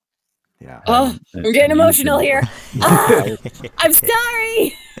 Yeah. I'm getting emotional here. I'm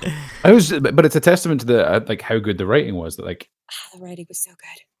sorry. But it's a testament to the how good the writing was. That the writing was so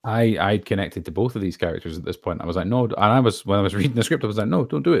good. I connected to both of these characters at this point. I was like, no, and when I was reading the script, I was like, no,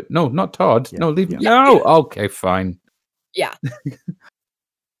 don't do it. No, not Todd. Yeah. No, leave me. No, okay, fine. Yeah.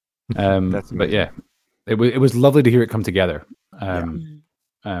 But yeah, it was lovely to hear it come together.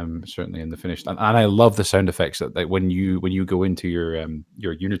 Certainly in the finish, and I love the sound effects that when you go into your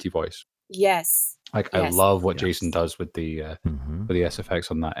Unity voice. Yes. I love what Jason does with the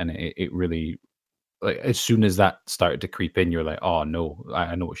SFX on that, and it really like as soon as that started to creep in, you're like, oh no,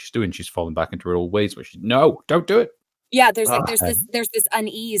 I know what she's doing. She's falling back into her old ways. But no, don't do it. Yeah, there's this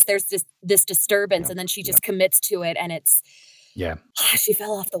unease, there's this disturbance, and then she just commits to it, and it's she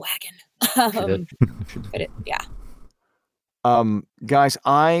fell off the wagon. Guys,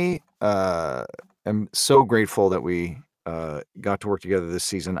 I am so grateful that we got to work together this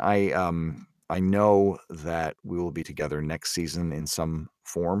season. I know that we will be together next season in some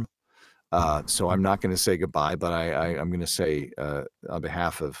form. So I'm not going to say goodbye, but I'm going to say on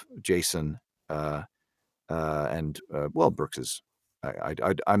behalf of Jason and Brooks is.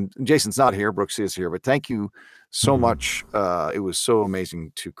 I'm Jason's not here. Brooks is here, but thank you so much. It was so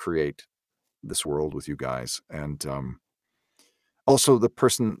amazing to create this world with you guys, and also the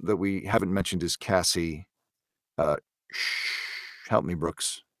person that we haven't mentioned is Cassie. Help me,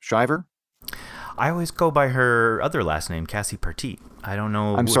 Brooks. Shiver. I always go by her other last name, Cassie Partit. I don't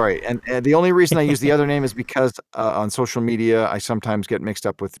know. I'm sorry. And the only reason I use the other name is because on social media, I sometimes get mixed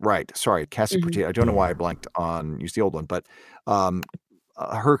up with, Cassie Partit. I don't know why I blanked on, use the old one, but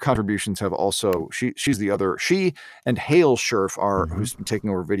her contributions have also, she's the other, she and Hale Scherf are, who's been taking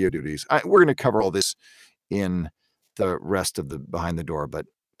over video duties. We're going to cover all this in the rest of the Behind the Door, but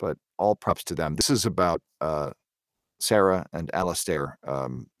all props to them. This is about Sarah and Alistair.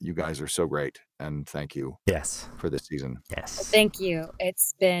 You guys are so great, and thank you. Yes. For this season. Yes. Thank you.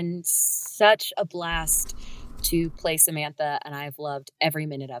 It's been such a blast to play Samantha, and I've loved every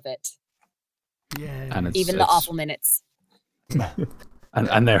minute of it. Yeah. And even the awful minutes.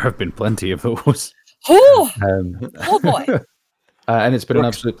 and there have been plenty of those. Oh boy. And it's been an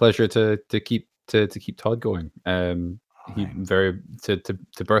absolute pleasure to keep Todd going. He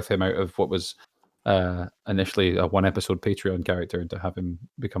to birth him out of what was initially a 1-episode Patreon character, and to have him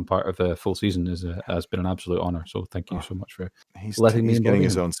become part of the full season has been an absolute honor. So thank you so much for letting me. He's getting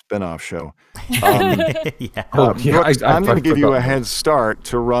his own spin-off show. Yeah. Brooks, I'm going to give you a head start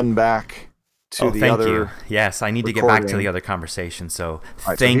to run back to the thank other. You. Yes, I need to get back to the other conversation. So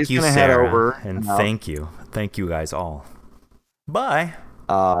thank you, Sarah, head over and thank you guys all. Bye.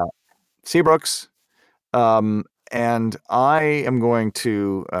 See you, Brooks. And I am going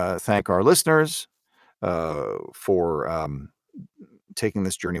to thank our listeners for taking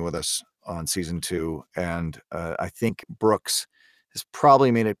this journey with us on season 2. And I think Brooks has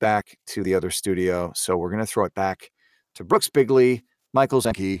probably made it back to the other studio. So we're going to throw it back to Brooks Bigley, Michael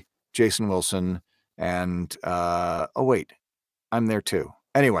Zenke, Jason Wilson, and I'm there too.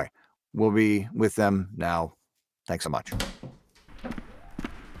 Anyway, we'll be with them now. Thanks so much.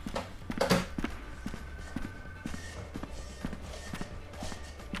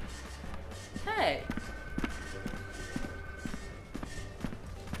 Hey.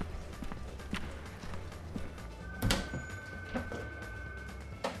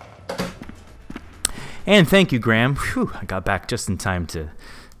 And thank you, Graham. Whew, I got back just in time to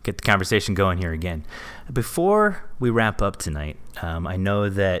get the conversation going here again. Before we wrap up tonight, I know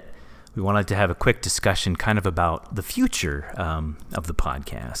that we wanted to have a quick discussion kind of about the future of the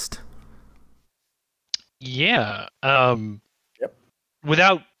podcast. Yeah.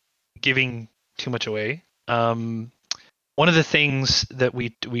 Without giving too much away, one of the things that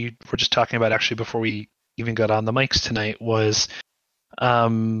we were just talking about actually before we even got on the mics tonight was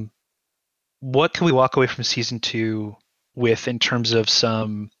what can we walk away from season 2 with in terms of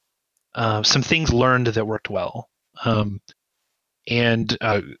some things learned that worked well. And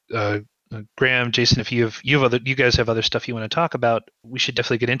Graham, Jason, if you guys have other stuff you want to talk about, we should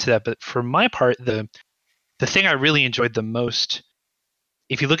definitely get into that. But for my part, the thing I really enjoyed the most,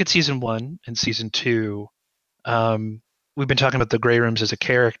 if you look at season 1 and season 2, we've been talking about the Grey Rooms as a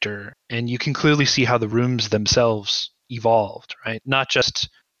character, and you can clearly see how the rooms themselves evolved, right? Not just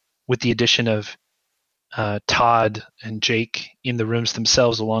with the addition of Todd and Jake in the rooms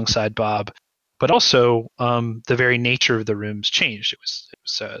themselves alongside Bob, but also the very nature of the rooms changed. It was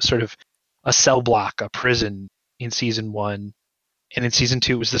sort of a cell block, a prison in season 1, and in season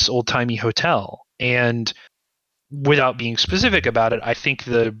 2 it was this old-timey hotel. And without being specific about it, I think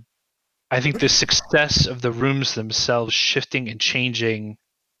the success of the rooms themselves shifting and changing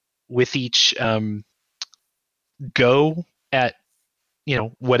with each go at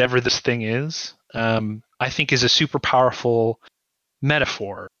whatever this thing is, I think is a super powerful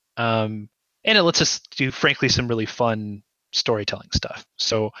metaphor. And it lets us do, frankly, some really fun storytelling stuff.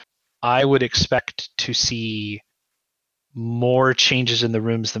 So I would expect to see more changes in the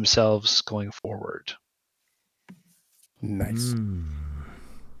rooms themselves going forward. Nice.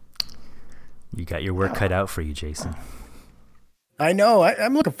 You got your work cut out for you, Jason. I know.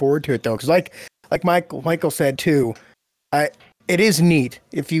 I'm looking forward to it though, because like Michael said too, it is neat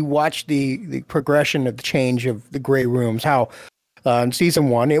if you watch the progression of the change of the Grey Rooms, how in season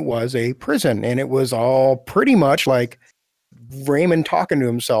 1 it was a prison, and it was all pretty much like Raymond talking to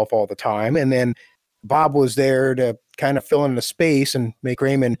himself all the time, and then Bob was there to kind of fill in the space and make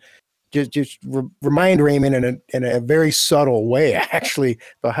Raymond remind Raymond in a very subtle way, actually,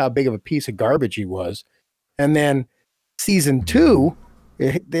 about how big of a piece of garbage he was. And then season 2,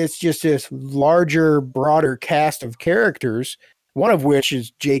 it's just this larger, broader cast of characters, one of which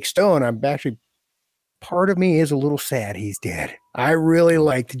is Jake Stone. I'm actually, part of me is a little sad he's dead. I really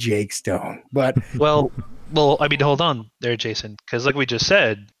liked Jake Stone, but Well, I mean, hold on there, Jason, because like we just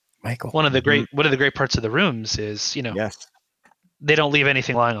said, Michael, one of the great parts of the rooms is, Yes. they don't leave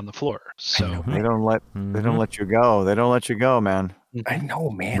anything lying on the floor. So They don't let you go. They don't let you go, man. I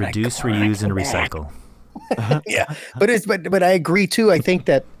know, man. Reduce, I reuse, and go back. recycle. Yeah, but I agree too. I think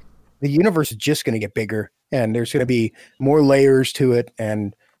that the universe is just going to get bigger, and there's going to be more layers to it,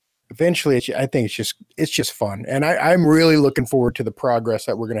 and eventually, I think it's just fun, and I'm really looking forward to the progress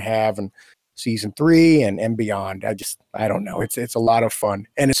that we're going to have in season 3 and beyond. I don't know. It's a lot of fun,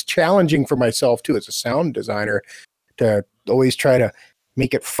 and it's challenging for myself too as a sound designer to always try to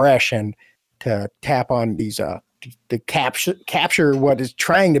make it fresh and to tap on these to capture what is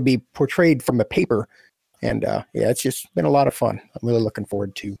trying to be portrayed from the paper. And yeah, it's just been a lot of fun. I'm really looking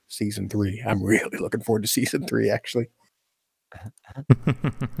forward to season 3. I'm really looking forward to season 3, actually.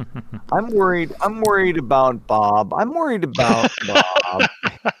 I'm worried about Bob. I'm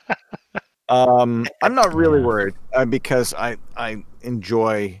not really worried because I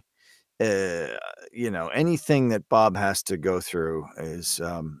enjoy anything that Bob has to go through is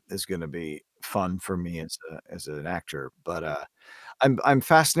going to be fun for me as an actor. But I'm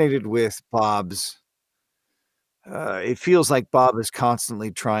fascinated with Bob's. It feels like Bob is constantly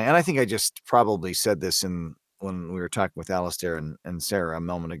trying, and I think I just probably said this when we were talking with Alistair and Sarah a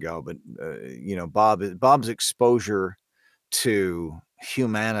moment ago. But Bob's exposure to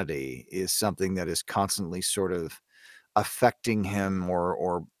humanity is something that is constantly sort of affecting him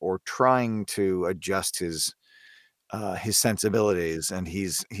or trying to adjust his sensibilities, and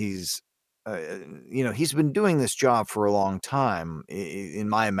he's been doing this job for a long time in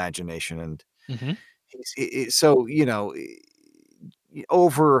my imagination, and so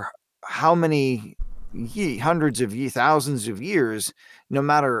over how many hundreds of thousands of years, no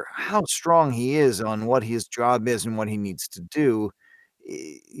matter how strong he is on what his job is and what he needs to do,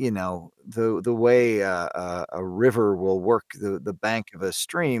 the way a river will work the bank of a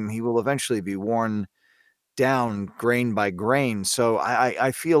stream, he will eventually be worn down grain by grain. So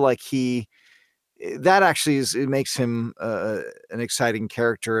I feel like that actually it makes him an exciting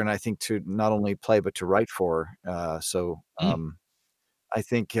character, and I think to not only play but to write for. I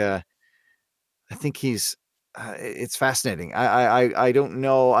think he's it's fascinating. I don't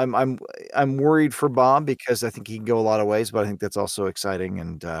know. I'm worried for Bob because I think he can go a lot of ways, but I think that's also exciting,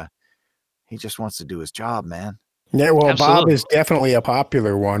 and he just wants to do his job, man. Yeah, well, Absolutely. Bob is definitely a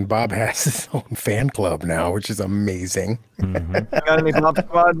popular one. Bob has his own fan club now, which is amazing. Got any Bob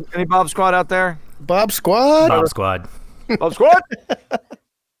Squad? Any Bob Squad out there? Bob Squad? Bob Squad. Bob Squad?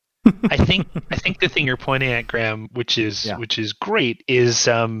 I think the thing you're pointing at, Graham, which is great, is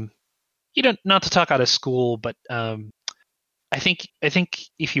not to talk out of school, but I think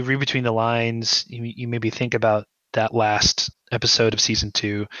if you read between the lines, you maybe think about that last episode of season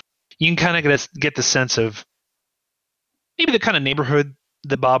 2, you can kind of get the sense of maybe the kind of neighborhood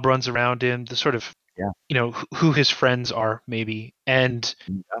that Bob runs around in, the sort of who his friends are, maybe. And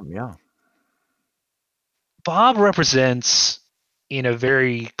Bob represents, in a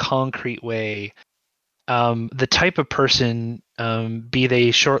very concrete way, the type of person, be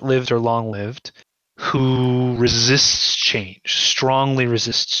they short-lived or long-lived, who resists change, strongly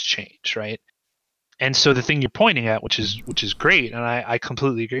resists change, right? And so the thing you're pointing at, which is great, and I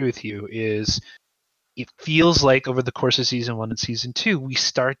completely agree with you, is it feels like over the course of season 1 and season 2, we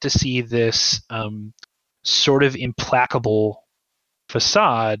start to see this sort of implacable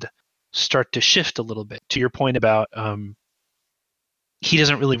facade start to shift a little bit. To your point about he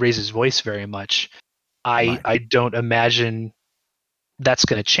doesn't really raise his voice very much. I don't imagine that's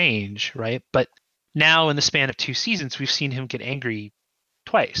going to change, right? But now in the span of 2 seasons, we've seen him get angry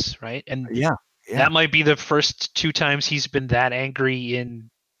twice, right? And that might be the first 2 times he's been that angry in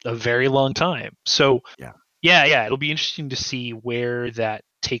a very long time. So yeah, it'll be interesting to see where that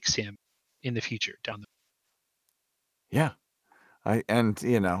takes him in the future down the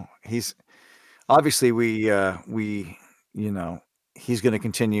he's obviously he's going to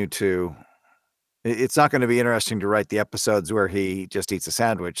continue to. It's not going to be interesting to write the episodes where he just eats a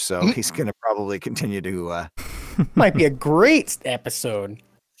sandwich, so he's going to probably continue to Might be a great episode.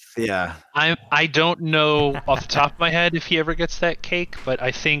 Yeah. I don't know off the top of my head if he ever gets that cake, but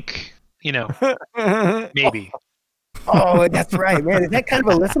I think, maybe. Oh, that's right, man. That's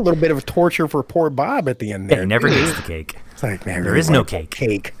a little bit of torture for poor Bob at the end there. He never gets the cake. It's like, man, there is no cake.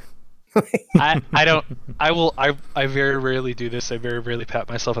 Cake. I very rarely do this. I very rarely pat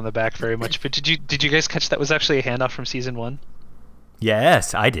myself on the back very much. But did you guys catch that was actually a handoff from season 1?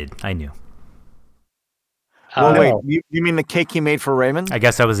 Yes, I did. I knew. Well, wait, you mean the cake he made for Raymond? I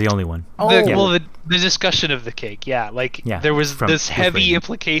guess I was the only one. The discussion of the cake, there was this heavy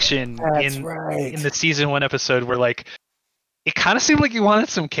implication in the season 1 episode where it kind of seemed like you wanted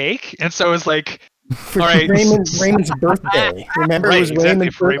some cake, and so it was like, all right, Raymond's birthday. Remember, it was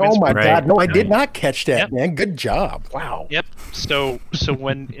Raymond's birthday. Oh my God, no, I did not catch that, man. Good job. Wow. Yep. So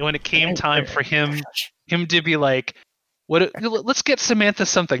when it came time for him to be like, let's get Samantha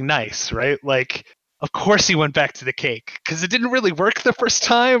something nice, right? Like, of course he went back to the cake because it didn't really work the first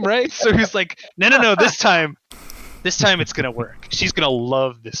time, right? So he's like, no, this time it's gonna work. She's gonna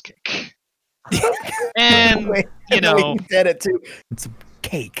love this cake. And he said it too. It's a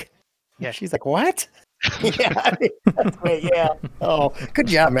cake. Yeah, she's like, what? Yeah, that's right. Yeah. Oh, good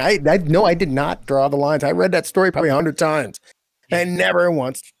job, man. I know I did not draw the lines. I read that story probably 100 times, and never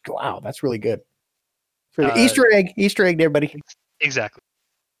once. Wow, that's really good. Easter egg to everybody. Exactly.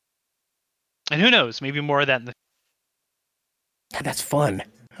 And who knows? Maybe more of that. That's fun.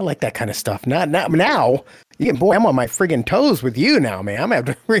 I like that kind of stuff. Not now. Boy, I'm on my friggin' toes with you now, man. I'm gonna have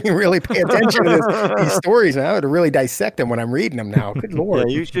to really pay attention to these stories. And I have to really dissect them when I'm reading them now. Good Lord.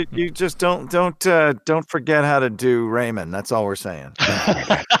 Yeah, you just don't forget how to do Raymond. That's all we're saying.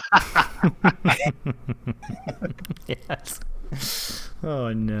 Yes.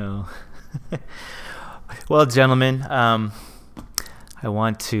 Oh no. Well, gentlemen, I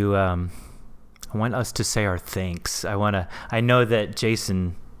want us to say our thanks. I know that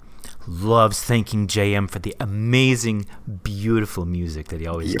Jason loves thanking JM for the amazing, beautiful music that he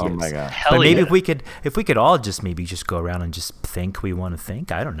always gives. Oh my God! But maybe if we could all just go around and just thank who we want to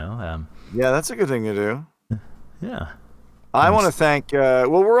thank. I don't know. Yeah, that's a good thing to do. Yeah. I want to thank.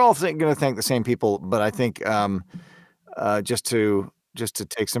 We're all going to thank the same people, but I think just to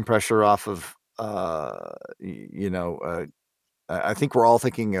take some pressure off of, I think we're all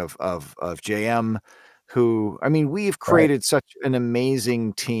thinking of JM, who, I mean, we've created such an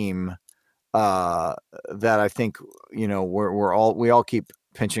amazing team that I think, we all keep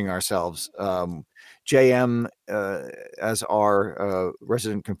pinching ourselves. JM, as our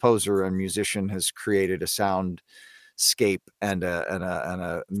resident composer and musician, has created a soundscape and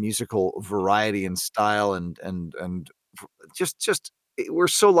a musical variety and style, and just we're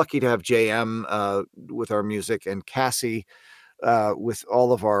so lucky to have JM with our music, and Cassie with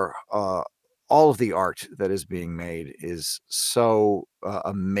all of the art that is being made is so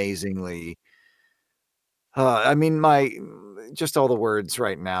amazingly. I mean, just all the words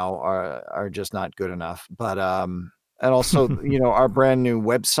right now are just not good enough. But and also, our brand new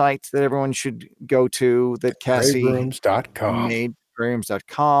website that everyone should go to, that Cassie made,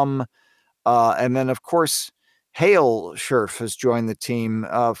 grayrooms.com. And then, of course, Hale Scherf has joined the team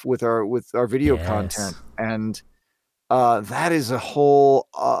with our video content, and that is a whole,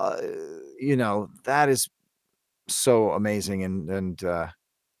 that is so amazing. And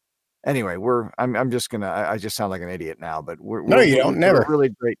anyway, I'm just I just sound like an idiot now, but we're a really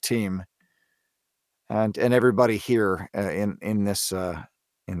great team, and everybody here in this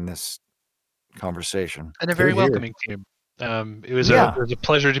conversation, and a very welcoming team. It was a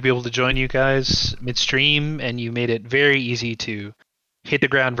pleasure to be able to join you guys midstream, and you made it very easy to hit the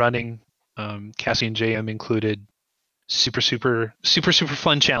ground running. Cassie and JM included. Super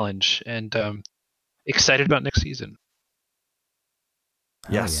fun challenge, and excited about next season.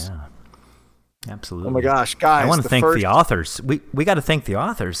 Yes. Oh, yeah. Absolutely. Oh my gosh, guys. I want to thank the authors. We got to thank the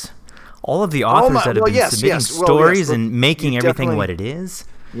authors. All of the authors that have been submitting stories and making everything what it is.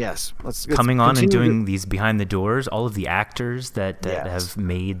 Yes. Let's coming on and doing these behind the doors. All of the actors that have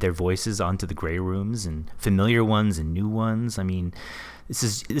made their voices onto the Grey Rooms, and familiar ones and new ones. I mean, this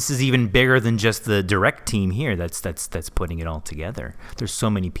is even bigger than just the direct team here that's putting it all together. There's so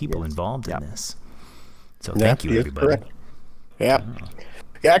many people involved in this. So thank you, everybody. Correct. Yeah.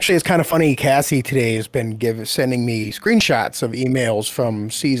 Actually, it's kind of funny. Cassie today has been sending me screenshots of emails from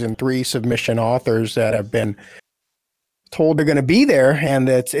season 3 submission authors that have been told they're going to be there, and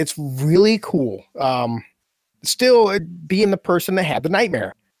it's really cool. Still being the person that had the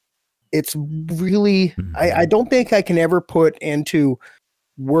nightmare. It's really, I don't think I can ever put into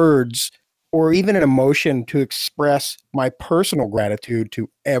words or even an emotion to express my personal gratitude to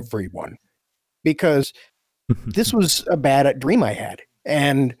everyone, because this was a bad dream I had.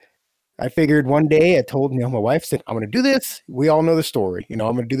 And I figured one day I told, my wife said, I'm going to do this. We all know the story. I'm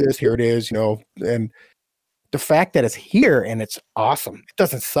going to do this. Here it is, and the fact that it's here and it's awesome. It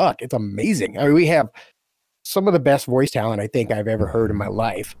doesn't suck. It's amazing. I mean, we have some of the best voice talent I think I've ever heard in my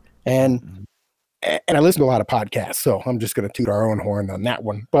life. And I listen to a lot of podcasts, so I'm just going to toot our own horn on that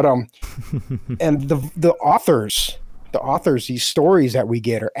one. But, and the authors, these stories that we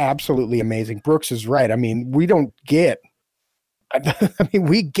get are absolutely amazing. Brooks is right. I mean, we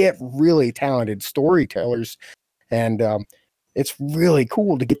get really talented storytellers, and it's really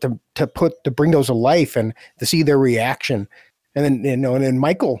cool to get to bring those to life and to see their reaction. And then, and then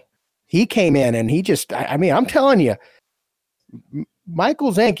Michael, he came in and he just, I'm telling you,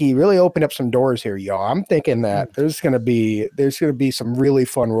 Michael Zanke really opened up some doors here, y'all. I'm thinking that there's going to be some really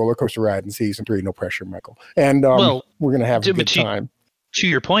fun roller coaster ride in season 3. No pressure, Michael. And we're going to have a good time. To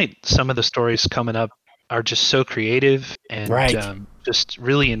your point, some of the stories coming up are just so creative and just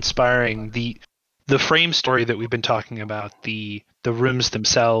really inspiring. The frame story that we've been talking about, the rooms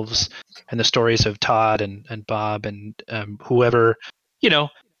themselves, and the stories of Todd and Bob and whoever,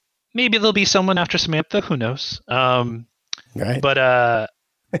 maybe there'll be someone after Samantha. Who knows? Right. But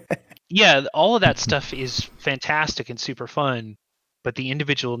yeah, all of that stuff is fantastic and super fun. But the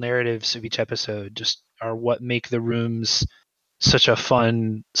individual narratives of each episode just are what make the rooms such a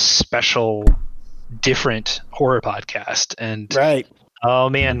fun, special, different horror podcast. And oh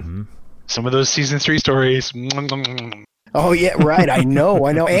man, some of those season 3 stories. Oh yeah, right. I know.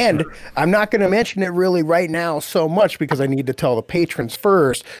 And I'm not going to mention it really right now so much because I need to tell the patrons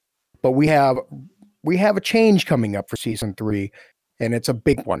first. But we have a change coming up for season 3, and it's a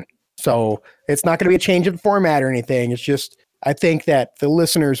big one. So it's not going to be a change of format or anything. It's just I think that the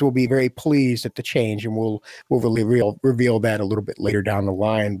listeners will be very pleased at the change, and we'll really reveal that a little bit later down the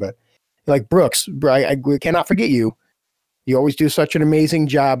line. But like Brooks, we cannot forget you. You always do such an amazing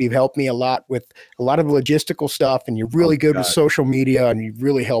job. You've helped me a lot with a lot of the logistical stuff, and you're really good with social media, and you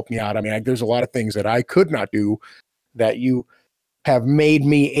really helped me out. I mean, there's a lot of things that I could not do that you have made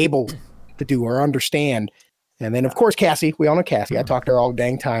me able to do or understand. And then, of course, Cassie. We all know Cassie. I talk to her all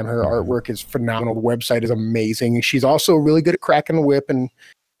dang time. Her artwork is phenomenal. The website is amazing. She's also really good at cracking the whip and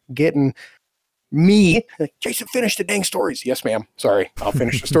getting me. Jason, finish the dang stories. Yes, ma'am. Sorry. I'll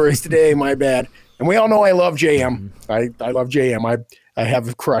finish the stories today. My bad. And we all know I love JM. I love JM. I have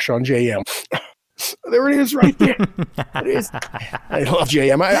a crush on JM. There it is right there. It is. I love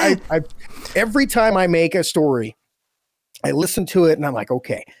JM. I every time I make a story, I listen to it and I'm like,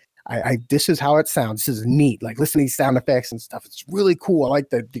 okay, this is how it sounds. This is neat. Like listen to these sound effects and stuff. It's really cool. I like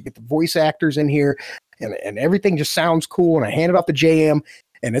to get the voice actors in here and everything just sounds cool. And I hand it off to JM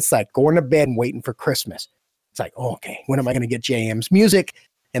and it's like going to bed and waiting for Christmas. It's like, oh, okay, when am I going to get JM's music?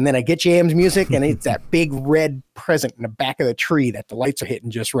 And then I get JM's music and it's that big red present in the back of the tree that the lights are hitting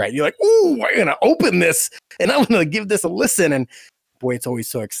just right. You're like, ooh, I'm going to open this and I'm going to give this a listen. And boy, it's always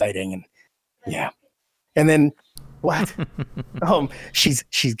so exciting. And yeah. And then what? She's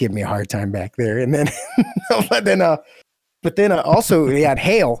giving me a hard time back there. And then, but then also we had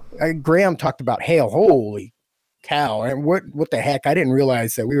Hale. Graham talked about Hale. Holy cow. And what the heck? I didn't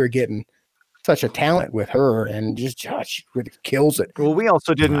realize that we were getting such a talent with her, and just she really kills it. Well, we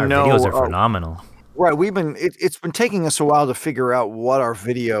also didn't know. Our videos are phenomenal. Right. It's been taking us a while to figure out what our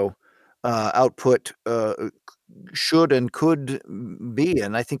video output should and could be.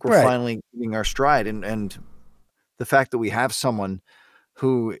 And I think we're finally getting our stride. And the fact that we have someone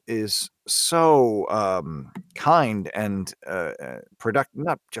who is so kind and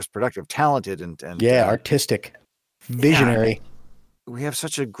not just productive, talented and artistic, visionary. Yeah. We have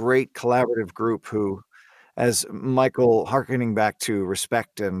such a great collaborative group who, as Michael, hearkening back to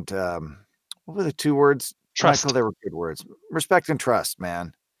respect and what were the 2 words? Trust. Michael, they were good words. Respect and trust,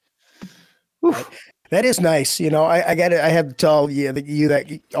 man. That is nice. I have to tell you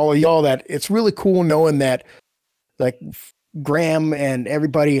that all of y'all that it's really cool knowing that like Graham and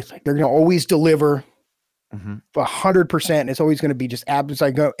everybody, they're going to always deliver 100%. It's always going to be just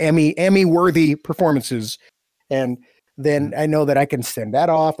absolutely Emmy worthy performances. And then I know that I can send that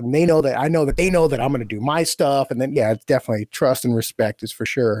off, and they know that I'm going to do my stuff. And then, it's definitely trust and respect is for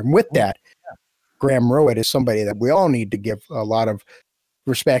sure. And with that, Graham Rowett is somebody that we all need to give a lot of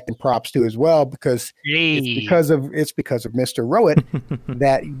respect and props to as well, because it's because of Mr. Rowett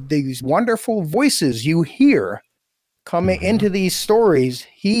that these wonderful voices you hear coming into these stories.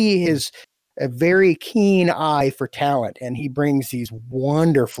 He is a very keen eye for talent, and he brings these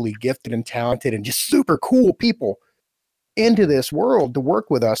wonderfully gifted and talented and just super cool people into this world to work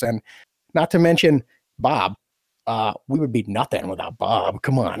with us. And not to mention Bob. We would be nothing without Bob.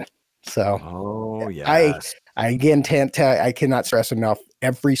 Come on. So, yes. I again can't tell. I cannot stress enough.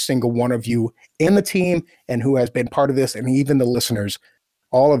 Every single one of you in the team and who has been part of this, and even the listeners,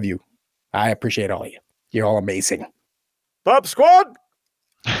 all of you, I appreciate all of you. You're all amazing. Bob Squad.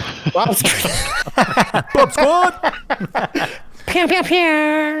 Bob Squad. Bob Squad. Pew, pew,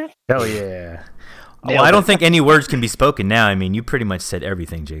 pew. Hell yeah. Well, I don't think any words can be spoken now. I mean, you pretty much said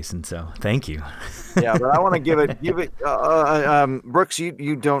everything, Jason. So thank you. Yeah, but I want to give it. Brooks, you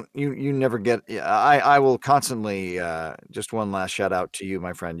never get. I will constantly. Just one last shout out to you,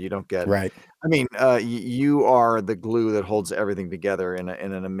 my friend. You don't get. Right. I mean, you are the glue that holds everything together in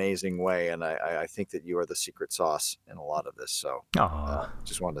an amazing way, and I think that you are the secret sauce in a lot of this. So,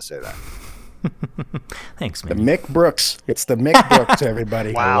 just wanted to say that. Thanks, The man. Mick Brooks. It's the Mick Brooks,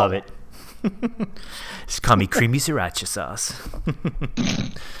 everybody. I love it. Just call me creamy sriracha sauce.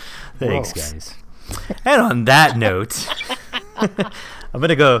 Thanks, guys. And on that note, I'm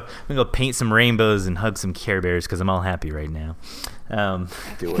gonna go paint some rainbows and hug some Care Bears because I'm all happy right now.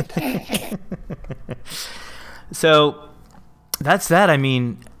 Do it. So that's that. I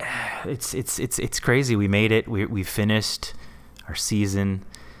mean, it's crazy. We made it. We finished our season.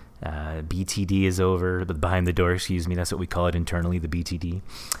 BTD is over. The behind the door, excuse me. That's what we call it internally, the BTD.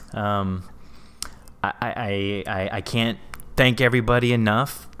 I can't thank everybody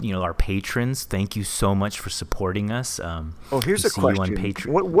enough. You know, our patrons. Thank you so much for supporting us. Here's a see you question. on Patreon.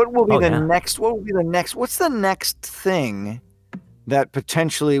 What will be the yeah. next? What will be the next? What's the next thing that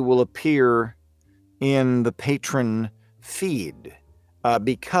potentially will appear in the patron feed?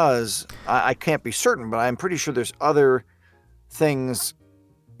 Because I can't be certain, but I'm pretty sure there's other things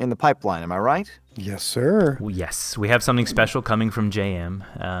in the pipeline. Am I right? Yes, sir. Well, yes, we have something special coming from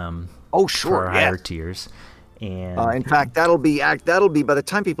JM. Oh, sure. For our higher tiers. And in fact, that'll be by the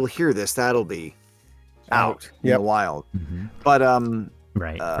time people hear this, that'll be out in the wild. Mm-hmm. But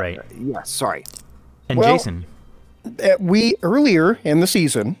right. Yeah, sorry. And Well, Jason, we earlier in the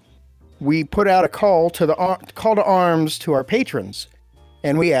season, we put out a call to arms to our patrons,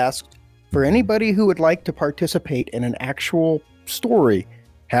 and we asked for anybody who would like to participate in an actual story,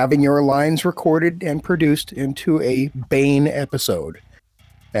 having your lines recorded and produced into a Bane episode.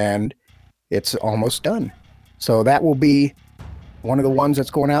 And it's almost done. So that will be one of the ones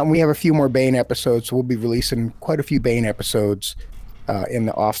that's going out. And we have a few more Bane episodes. So we'll be releasing quite a few Bane episodes in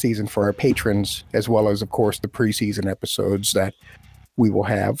the off season for our patrons, as well as, of course, the preseason episodes that we will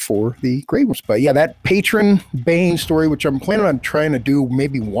have for the Grey Rooms. But yeah, that patron Bane story, which I'm planning on trying to do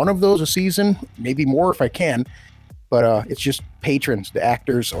maybe one of those a season, maybe more if I can. But it's just patrons. The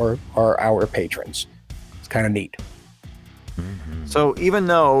actors are our patrons. It's kind of neat. Mm-hmm. So even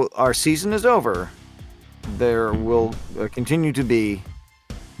though our season is over, there will continue to be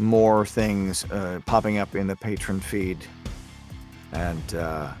more things popping up in the patron feed and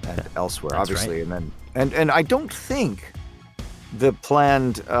elsewhere, That's obviously. right. And I don't think the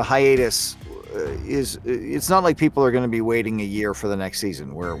planned hiatus it's not like people are going to be waiting a year for the next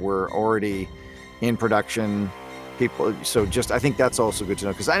season. We're already in production. So I think that's also good to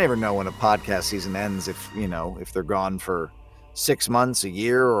know, because I never know when a podcast season ends, if they're gone for 6 months, a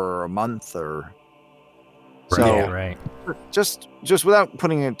year, or a month, or so. Yeah, right. Just without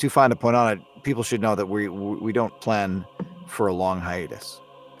putting too fine a point on it, people should know that we don't plan for a long hiatus.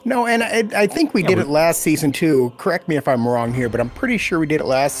 No, and I think we did it last season too. Correct me if I'm wrong here, but I'm pretty sure we did it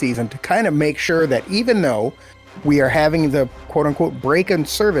last season to kind of make sure that even though we are having the quote unquote break in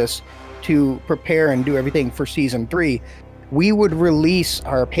service to prepare and do everything for season 3, we would release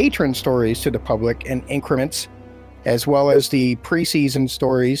our patron stories to the public in increments, as well as the preseason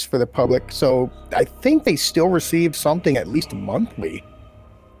stories for the public. So I think they still received something at least monthly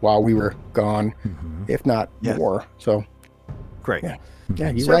while we were gone, if not more. So great.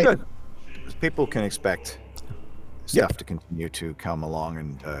 Yeah, you're So right. good. People can expect stuff to continue to come along,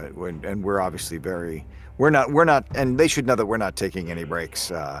 and we're obviously we're not, and they should know that we're not taking any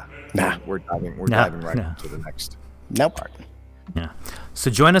breaks. We're diving right into the next part. Yeah.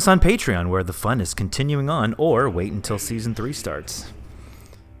 So join us on Patreon, where the fun is continuing on, or wait until season 3 starts.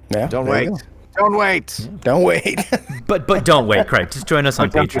 Yeah, Don't there you wait. go. Don't wait. Don't wait. But don't wait, correct. Just join us on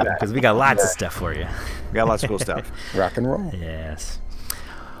Don't do Patreon, that. because we got lots of stuff for you. We got lots of cool stuff. Rock and roll. Yes.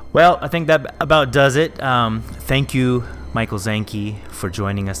 Well, I think that about does it. Thank you, Michael Zanke, for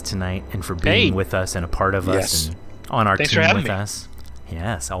joining us tonight and for being with us and a part of us and on our Thanks for team having with me. us.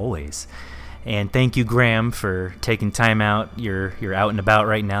 Yes, always. And thank you, Graham, for taking time out. You're out and about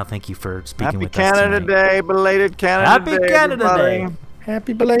right now. Thank you for speaking with us Canada tonight. Day, belated Canada Happy Day. Canada everybody. Day.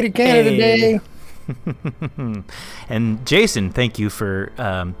 Happy belated Canada Hey. Day. And Jason, thank you for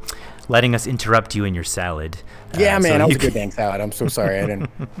letting us interrupt you in your salad. Yeah, man, that was a can- good dang salad. I'm so sorry I didn't.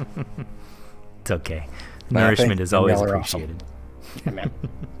 It's okay. Nah, Nourishment thank is you. always Y'all are awesome. appreciated. Yeah, man.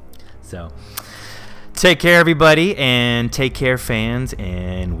 So, take care, everybody, and take care, fans,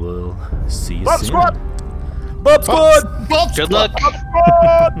 and we'll see you soon. Bob Squad! Good luck.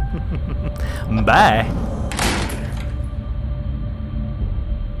 Bye.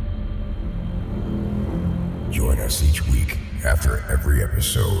 Join us each week after every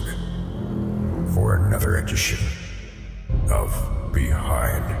episode for another edition of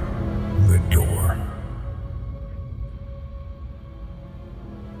Behind the Door.